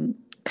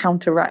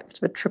counteract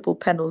the triple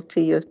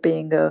penalty of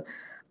being a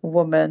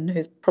woman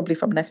who's probably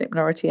from an ethnic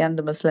minority and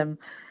a Muslim.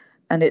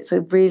 And it's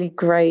a really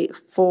great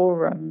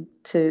forum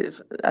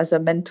as a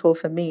mentor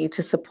for me,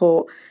 to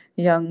support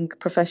young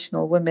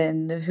professional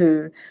women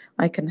who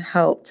I can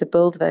help to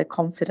build their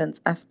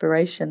confidence,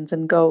 aspirations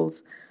and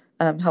goals,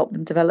 help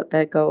them develop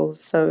their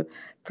goals. So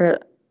there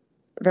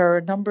are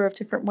a number of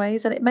different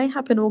ways, and it may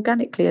happen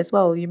organically as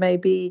well. You may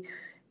be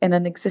in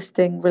an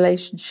existing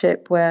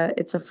relationship where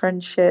it's a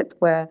friendship,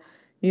 where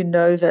you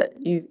know that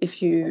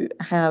if you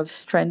have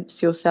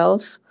strengths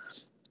yourself,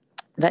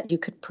 that you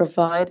could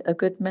provide a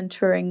good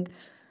mentoring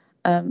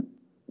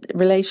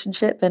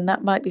relationship, and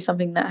that might be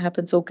something that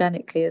happens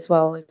organically as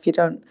well if you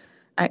don't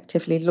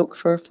actively look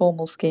for a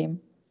formal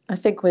scheme. I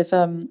think with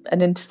an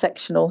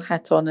intersectional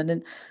hat on,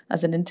 and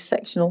as an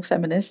intersectional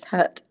feminist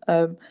hat,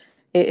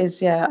 it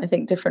is, I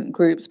think different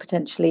groups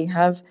potentially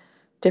have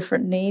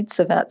different needs.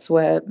 So that's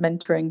where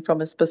mentoring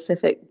from a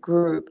specific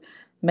group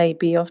may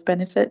be of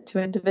benefit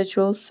to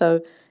individuals.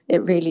 So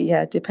it really,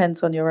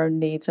 depends on your own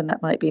needs, and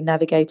that might be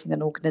navigating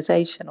an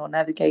organization or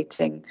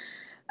navigating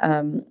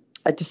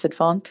a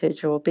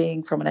disadvantage or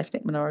being from an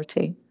ethnic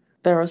minority.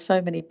 There are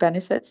so many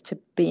benefits to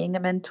being a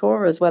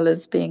mentor, as well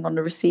as being on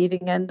the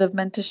receiving end of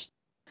mentorship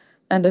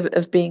and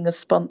of being a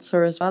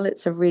sponsor as well.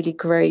 It's a really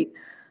great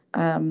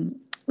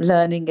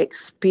learning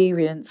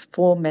experience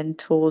for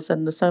mentors,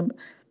 and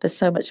there's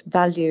so much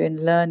value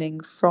in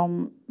learning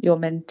from your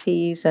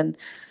mentees, and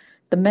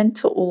the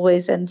mentor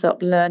always ends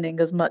up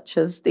learning as much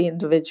as the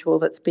individual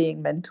that's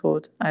being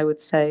mentored, I would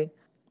say.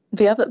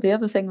 The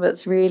other thing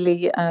that's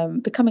really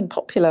becoming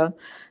popular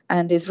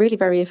and is really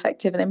very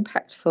effective and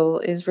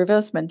impactful is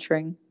reverse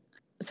mentoring.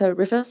 So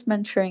reverse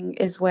mentoring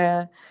is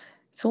where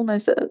it's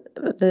almost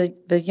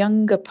the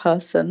younger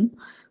person,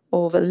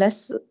 or the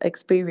less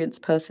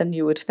experienced person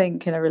you would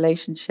think in a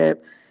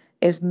relationship,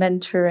 is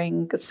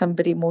mentoring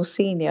somebody more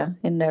senior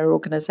in their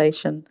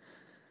organization.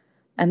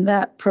 And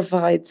that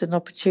provides an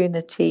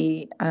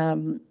opportunity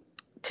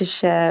to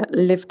share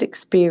lived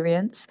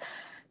experience,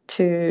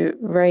 to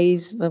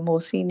raise the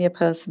more senior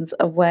person's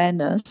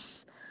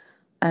awareness,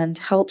 and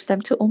helps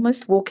them to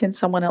almost walk in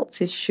someone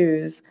else's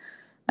shoes.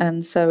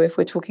 And so if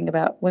we're talking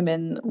about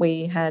women,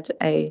 we had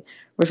a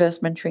reverse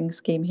mentoring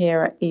scheme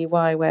here at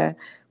EY where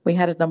we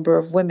had a number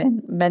of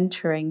women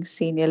mentoring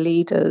senior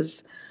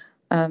leaders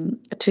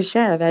to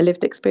share their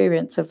lived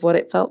experience of what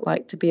it felt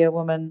like to be a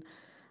woman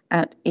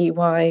at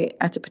EY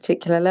at a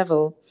particular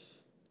level.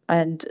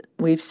 And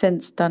we've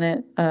since done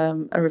it,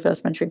 a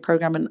reverse mentoring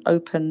program, and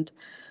opened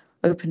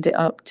it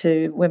up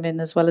to women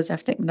as well as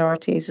ethnic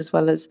minorities, as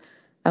well as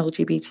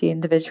LGBT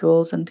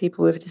individuals and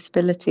people with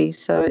disability.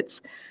 So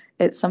it's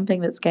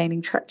something that's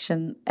gaining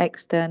traction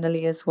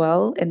externally as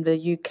well. In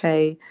the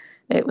UK,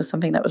 it was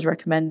something that was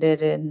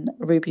recommended in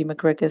Ruby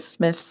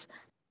McGregor-Smith's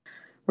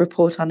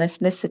report on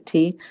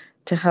ethnicity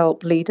to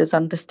help leaders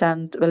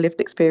understand the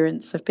lived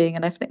experience of being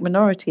an ethnic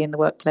minority in the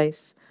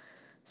workplace.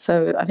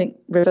 So I think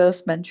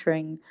reverse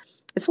mentoring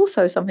is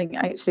also something,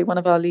 actually one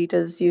of our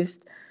leaders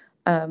used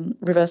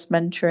reverse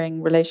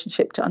mentoring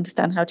relationship to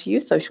understand how to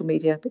use social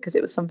media, because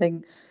it was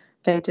something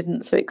they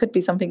didn't. So it could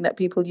be something that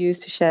people use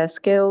to share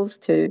skills,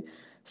 to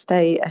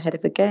stay ahead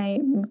of the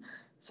game.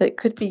 So it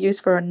could be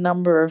used for a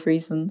number of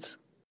reasons.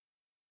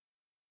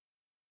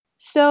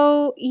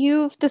 So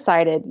you've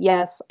decided,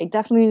 yes, I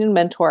definitely need a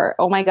mentor.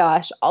 Oh my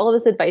gosh, all of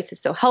this advice is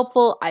so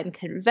helpful. I'm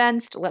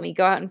convinced. Let me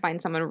go out and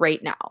find someone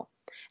right now.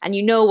 And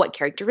you know what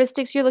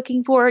characteristics you're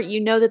looking for.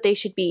 You know that they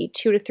should be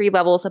 2 to 3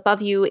 levels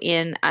above you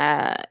in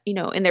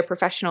their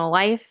professional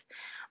life.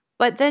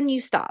 But then you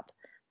stop,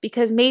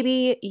 because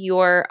maybe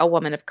you're a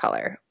woman of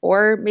color,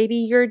 or maybe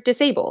you're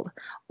disabled,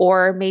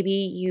 or maybe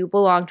you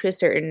belong to a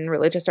certain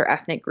religious or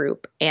ethnic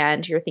group,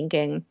 and you're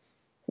thinking,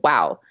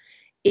 wow,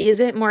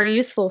 is it more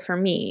useful for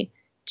me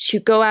to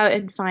go out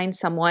and find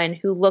someone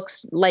who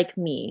looks like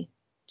me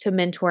to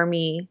mentor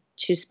me,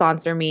 to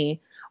sponsor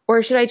me,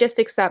 or should I just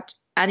accept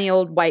any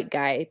old white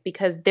guy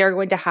because they're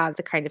going to have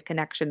the kind of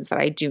connections that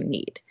I do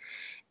need?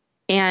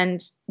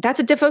 And that's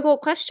a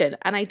difficult question.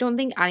 And I don't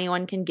think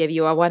anyone can give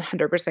you a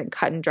 100%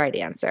 cut and dried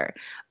answer.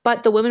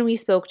 But the women we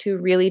spoke to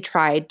really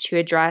tried to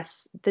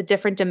address the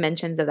different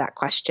dimensions of that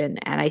question.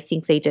 And I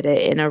think they did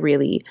it in a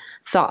really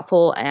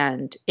thoughtful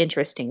and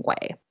interesting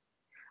way.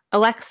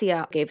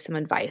 Alexia gave some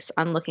advice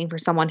on looking for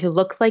someone who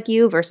looks like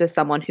you versus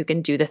someone who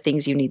can do the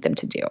things you need them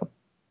to do.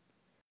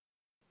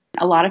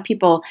 A lot of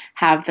people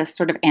have this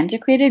sort of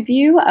antiquated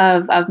view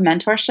of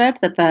mentorship,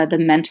 that the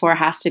mentor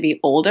has to be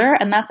older.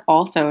 And that's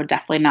also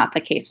definitely not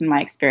the case in my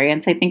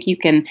experience. I think you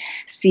can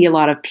see a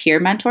lot of peer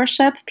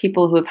mentorship,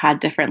 people who have had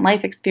different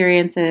life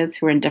experiences,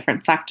 who are in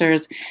different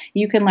sectors.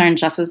 You can learn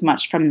just as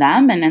much from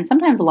them, and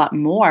sometimes a lot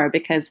more,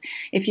 because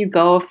if you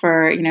go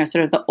for,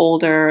 sort of the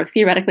older,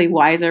 theoretically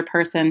wiser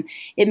person,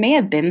 it may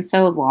have been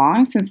so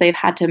long since they've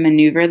had to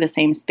maneuver the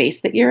same space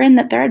that you're in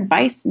that their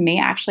advice may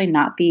actually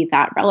not be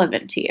that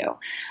relevant to you.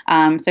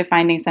 So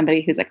finding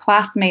somebody who's a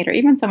classmate, or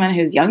even someone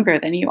who's younger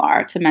than you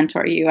are, to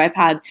mentor you. I've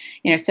had,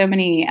 so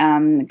many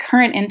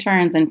current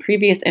interns and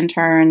previous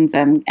interns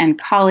and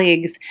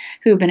colleagues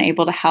who've been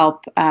able to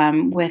help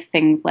with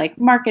things like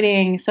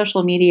marketing,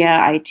 social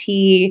media,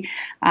 IT,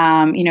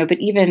 but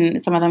even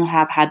some of them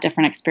have had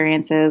different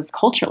experiences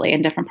culturally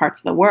in different parts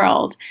of the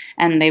world,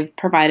 and they've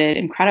provided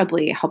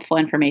incredibly helpful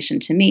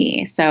information to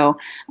me. So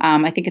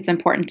I think it's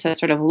important to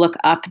sort of look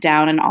up,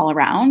 down, and all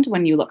around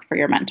when you look for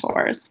your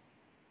mentors.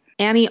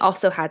 Annie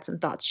also had some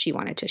thoughts she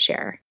wanted to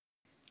share.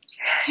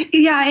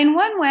 Yeah, in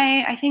one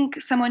way, I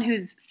think someone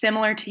who's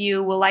similar to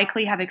you will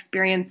likely have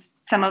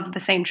experienced some of the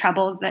same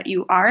troubles that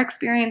you are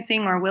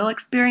experiencing or will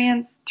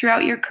experience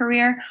throughout your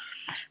career.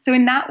 So,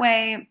 in that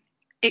way,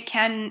 it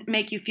can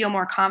make you feel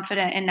more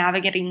confident in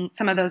navigating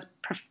some of those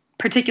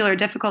particular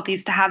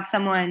difficulties to have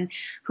someone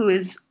who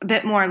is a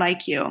bit more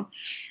like you.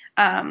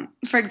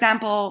 For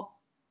example,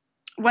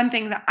 one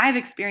thing that I've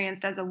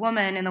experienced as a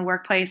woman in the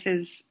workplace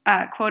is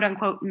quote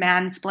unquote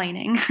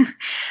mansplaining.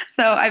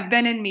 So I've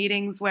been in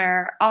meetings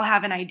where I'll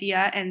have an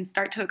idea and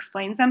start to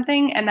explain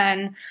something, and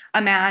then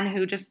a man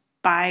who just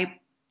by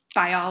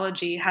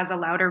biology has a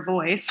louder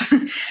voice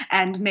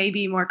and may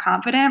be more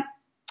confident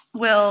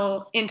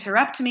will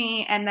interrupt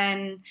me and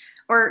then,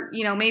 or,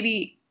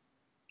 maybe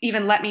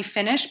even let me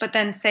finish, but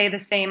then say the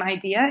same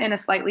idea in a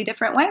slightly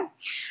different way.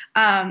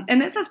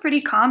 And this is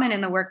pretty common in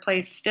the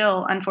workplace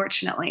still,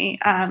 unfortunately.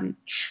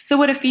 So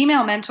what a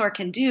female mentor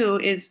can do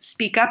is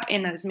speak up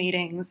in those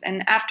meetings.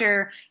 And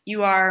after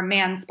you are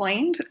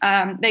mansplained,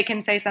 they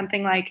can say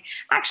something like,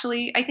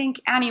 actually, I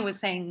think Annie was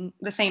saying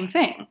the same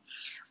thing.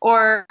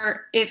 Or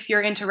if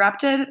you're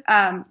interrupted,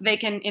 they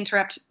can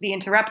interrupt the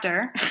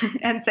interrupter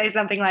and say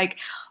something like,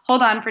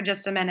 hold on for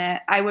just a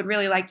minute. I would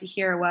really like to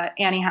hear what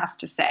Annie has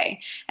to say,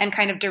 and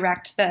kind of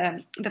direct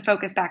the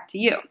focus back to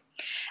you.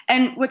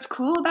 And what's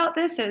cool about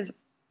this is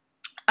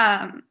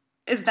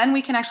then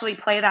we can actually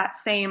play that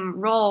same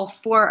role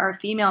for our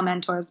female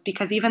mentors,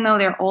 because even though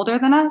they're older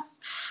than us,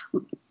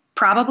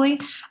 probably,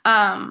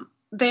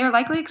 they are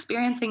likely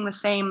experiencing the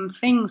same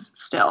things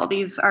still.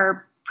 These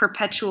are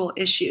perpetual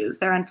issues.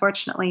 They're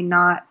unfortunately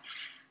not,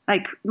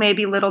 like,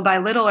 maybe little by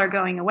little are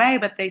going away,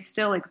 but they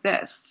still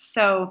exist.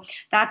 So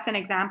that's an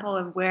example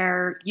of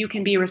where you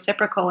can be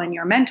reciprocal in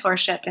your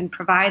mentorship and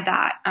provide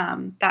that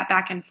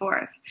back and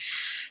forth.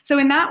 So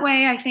in that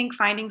way, I think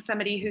finding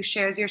somebody who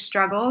shares your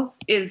struggles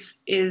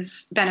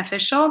is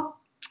beneficial.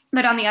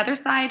 But on the other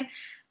side,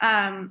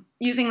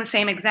 using the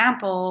same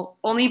example,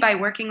 only by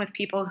working with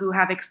people who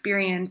have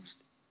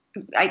experienced,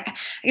 I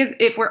guess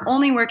if we're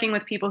only working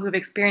with people who've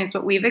experienced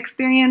what we've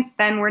experienced,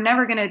 then we're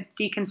never going to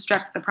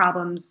deconstruct the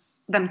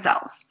problems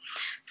themselves.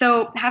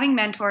 So having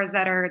mentors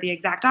that are the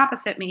exact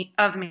opposite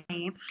of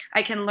me,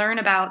 I can learn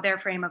about their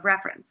frame of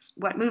reference,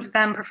 what moves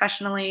them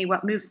professionally,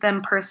 what moves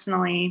them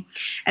personally.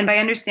 And by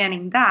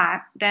understanding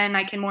that, then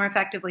I can more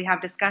effectively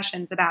have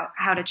discussions about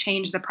how to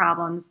change the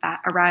problems that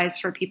arise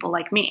for people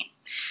like me.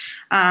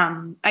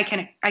 I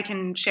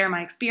can share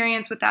my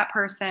experience with that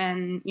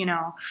person,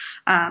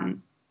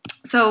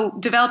 so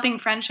developing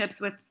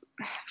friendships with,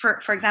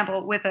 for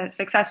example, with a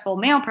successful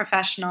male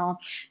professional,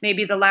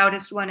 maybe the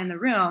loudest one in the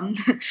room,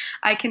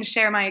 I can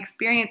share my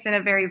experience in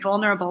a very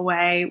vulnerable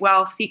way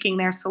while seeking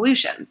their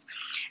solutions.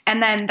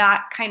 And then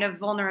that kind of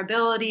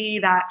vulnerability,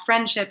 that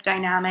friendship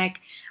dynamic,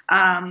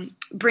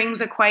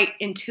 brings a quite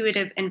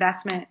intuitive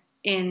investment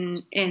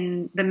in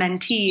the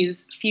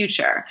mentee's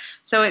future.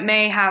 So it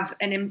may have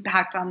an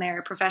impact on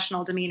their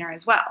professional demeanor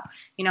as well.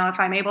 If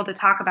I'm able to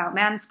talk about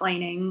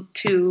mansplaining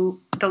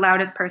to the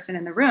loudest person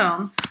in the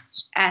room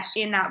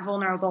in that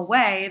vulnerable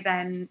way,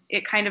 then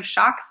it kind of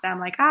shocks them,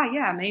 like,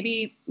 yeah,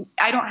 maybe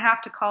I don't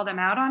have to call them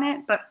out on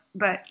it,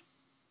 but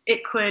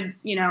it could,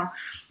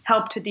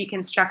 help to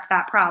deconstruct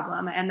that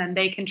problem, and then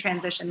they can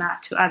transition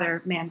that to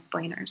other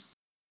mansplainers.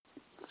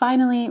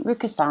 Finally,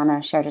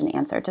 Rukasana shared an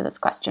answer to this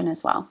question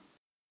as well.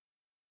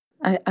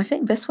 I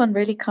think this one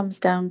really comes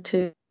down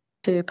to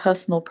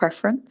personal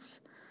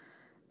preference.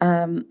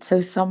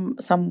 So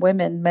some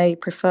women may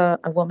prefer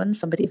a woman,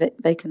 somebody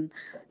that they can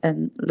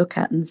look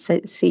at and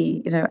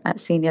see,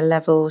 at senior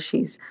level,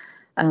 she's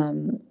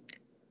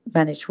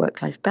managed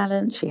work-life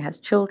balance, she has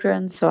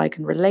children, so I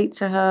can relate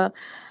to her.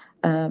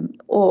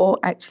 Or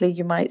actually,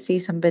 you might see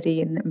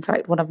somebody, in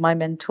fact, one of my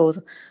mentors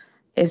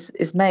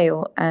is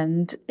male,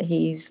 and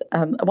he's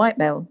a white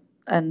male,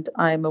 and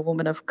I'm a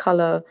woman of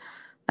color,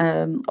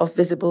 of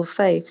visible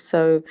faith.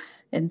 So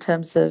in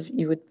terms of,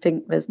 you would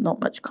think there's not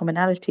much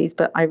commonalities,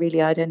 but I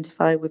really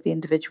identify with the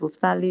individual's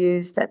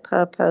values, their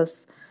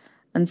purpose.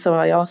 And so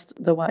I asked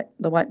the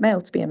white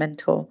male to be a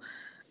mentor.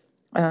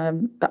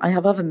 But I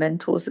have other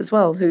mentors as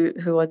well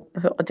who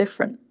are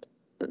different.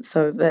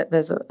 So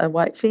there's a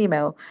white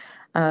female,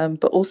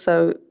 but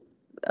also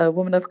a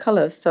woman of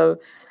color. So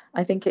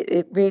I think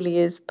it really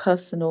is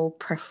personal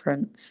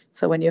preference.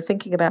 So when you're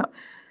thinking about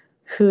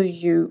who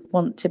you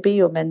want to be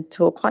your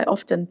mentor, quite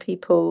often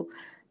people,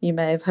 you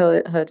may have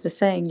heard the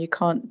saying, you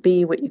can't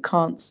be what you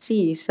can't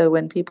see. So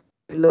when people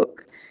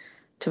look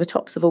to the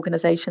tops of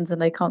organizations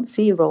and they can't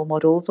see role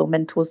models or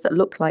mentors that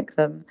look like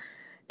them,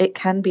 it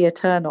can be a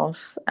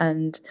turn-off.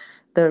 And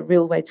the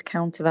real way to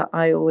counter that,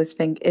 I always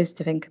think, is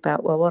to think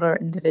about, well, what are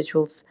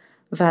individuals'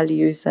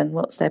 values and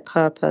what's their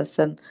purpose,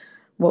 and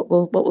what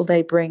will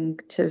they bring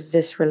to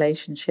this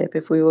relationship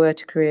if we were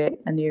to create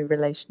a new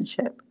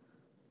relationship.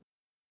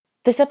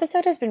 This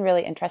episode has been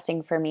really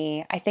interesting for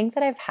me. I think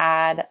that I've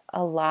had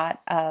a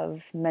lot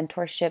of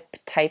mentorship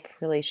type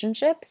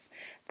relationships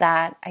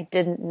that I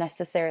didn't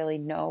necessarily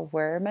know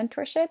were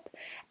mentorship.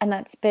 And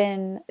that's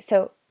been,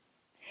 so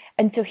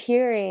And so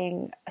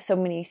hearing so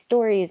many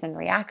stories and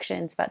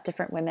reactions about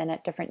different women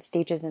at different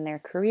stages in their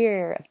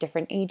career, of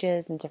different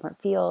ages and different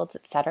fields,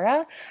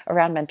 etc.,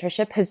 around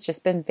mentorship has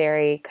just been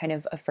very kind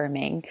of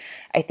affirming.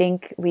 I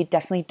think we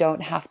definitely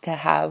don't have to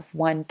have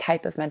one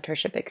type of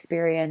mentorship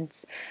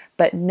experience,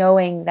 but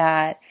knowing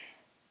that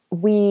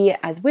we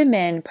as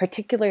women,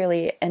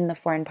 particularly in the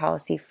foreign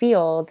policy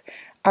field,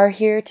 are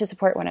here to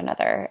support one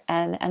another.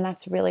 And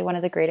that's really one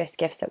of the greatest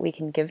gifts that we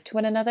can give to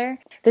one another.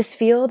 This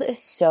field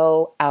is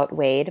so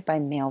outweighed by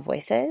male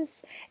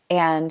voices.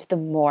 And the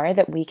more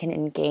that we can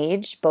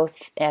engage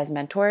both as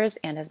mentors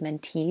and as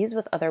mentees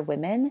with other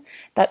women,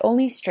 that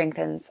only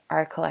strengthens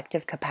our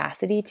collective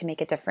capacity to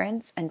make a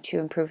difference and to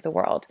improve the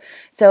world.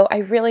 So I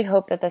really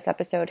hope that this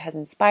episode has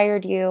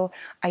inspired you.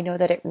 I know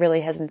that it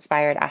really has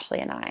inspired Ashley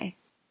and I.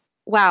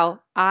 Wow.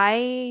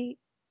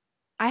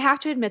 I have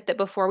to admit that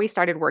before we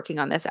started working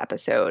on this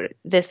episode,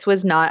 this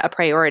was not a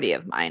priority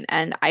of mine.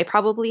 And I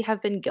probably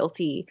have been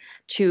guilty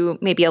to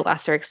maybe a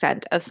lesser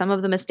extent of some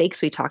of the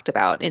mistakes we talked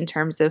about in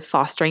terms of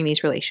fostering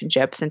these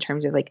relationships, in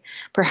terms of like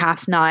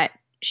perhaps not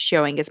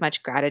showing as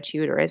much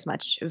gratitude or as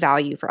much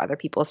value for other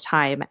people's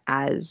time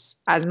as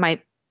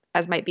might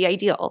be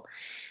ideal.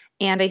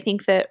 And I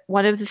think that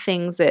one of the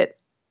things that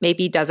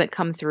maybe doesn't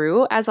come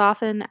through as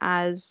often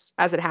as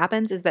it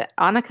happens is that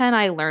Annika and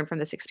I learned from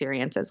this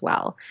experience as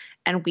well.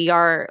 And we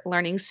are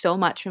learning so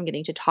much from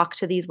getting to talk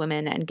to these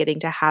women and getting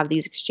to have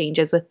these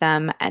exchanges with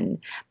them and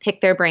pick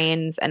their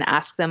brains and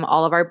ask them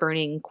all of our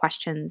burning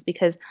questions,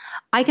 because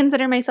I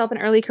consider myself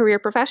an early career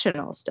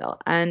professional still.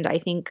 And I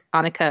think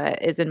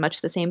Annika is in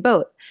much the same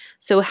boat.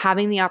 So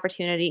having the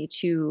opportunity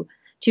to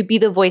be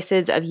the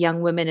voices of young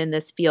women in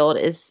this field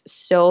is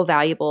so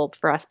valuable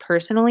for us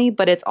personally,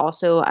 but it's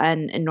also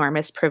an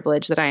enormous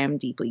privilege that I am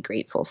deeply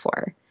grateful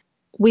for.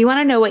 We want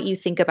to know what you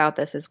think about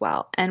this as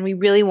well. And we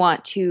really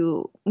want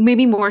to,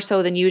 maybe more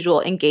so than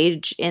usual,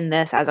 engage in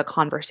this as a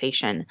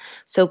conversation.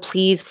 So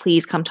please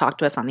come talk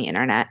to us on the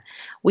internet.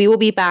 We will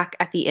be back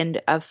at the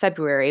end of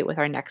February with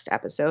our next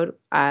episode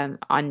on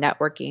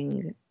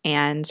networking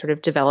and sort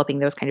of developing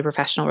those kind of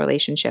professional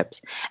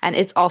relationships. And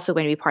it's also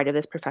going to be part of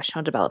this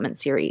professional development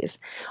series.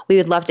 We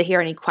would love to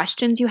hear any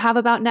questions you have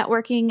about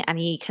networking,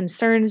 any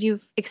concerns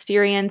you've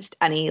experienced,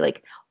 any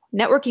like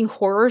networking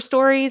horror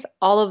stories,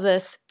 all of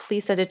this,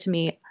 please send it to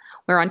me.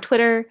 We're on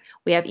Twitter.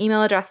 We have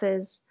email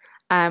addresses.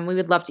 We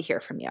would love to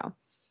hear from you.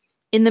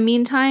 In the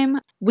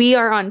meantime, we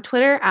are on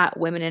Twitter at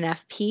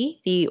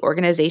WomenInFP. The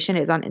organization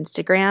is on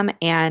Instagram,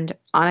 and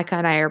Annika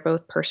and I are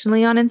both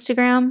personally on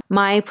Instagram.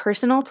 My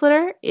personal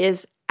Twitter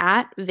is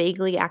at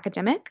Vaguely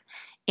Academic,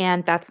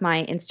 and that's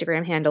my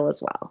Instagram handle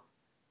as well.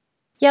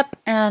 Yep,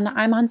 and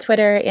I'm on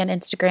Twitter and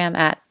Instagram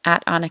at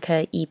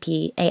Annika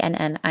EP,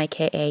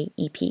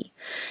 ANNIKAEP.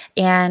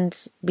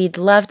 And we'd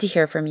love to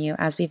hear from you,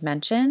 as we've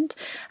mentioned.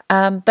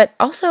 But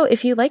also,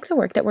 if you like the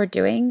work that we're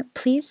doing,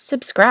 please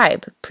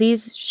subscribe.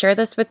 Please share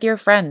this with your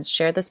friends.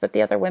 Share this with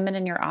the other women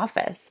in your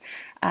office.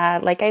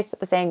 Like I was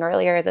saying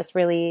earlier, this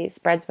really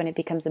spreads when it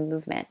becomes a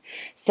movement.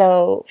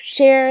 So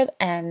share,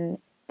 and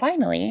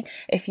finally,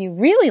 if you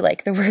really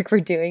like the work we're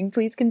doing,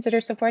 please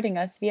consider supporting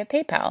us via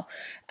PayPal.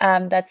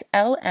 That's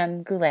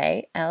LM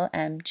Goulet,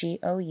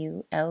 LMGOULET,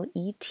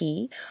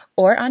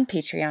 or on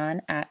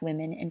Patreon at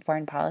Women in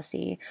Foreign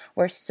Policy.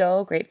 We're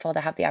so grateful to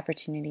have the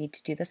opportunity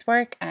to do this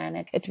work,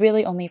 and it's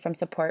really only from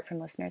support from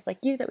listeners like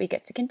you that we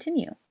get to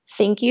continue.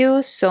 Thank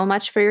you so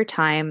much for your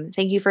time.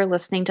 Thank you for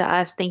listening to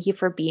us. Thank you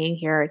for being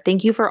here.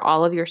 Thank you for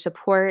all of your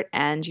support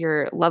and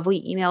your lovely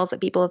emails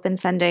that people have been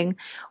sending.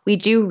 We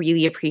do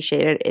really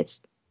appreciate it.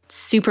 It's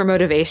super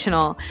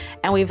motivational,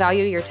 and we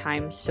value your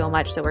time so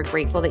much that we're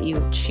grateful that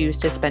you choose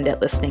to spend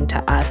it listening to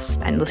us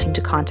and listening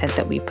to content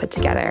that we've put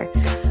together.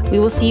 We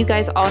will see you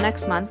guys all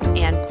next month,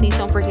 and please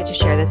don't forget to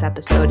share this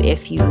episode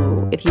if you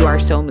are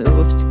so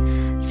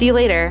moved. See you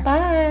later.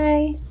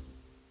 Bye.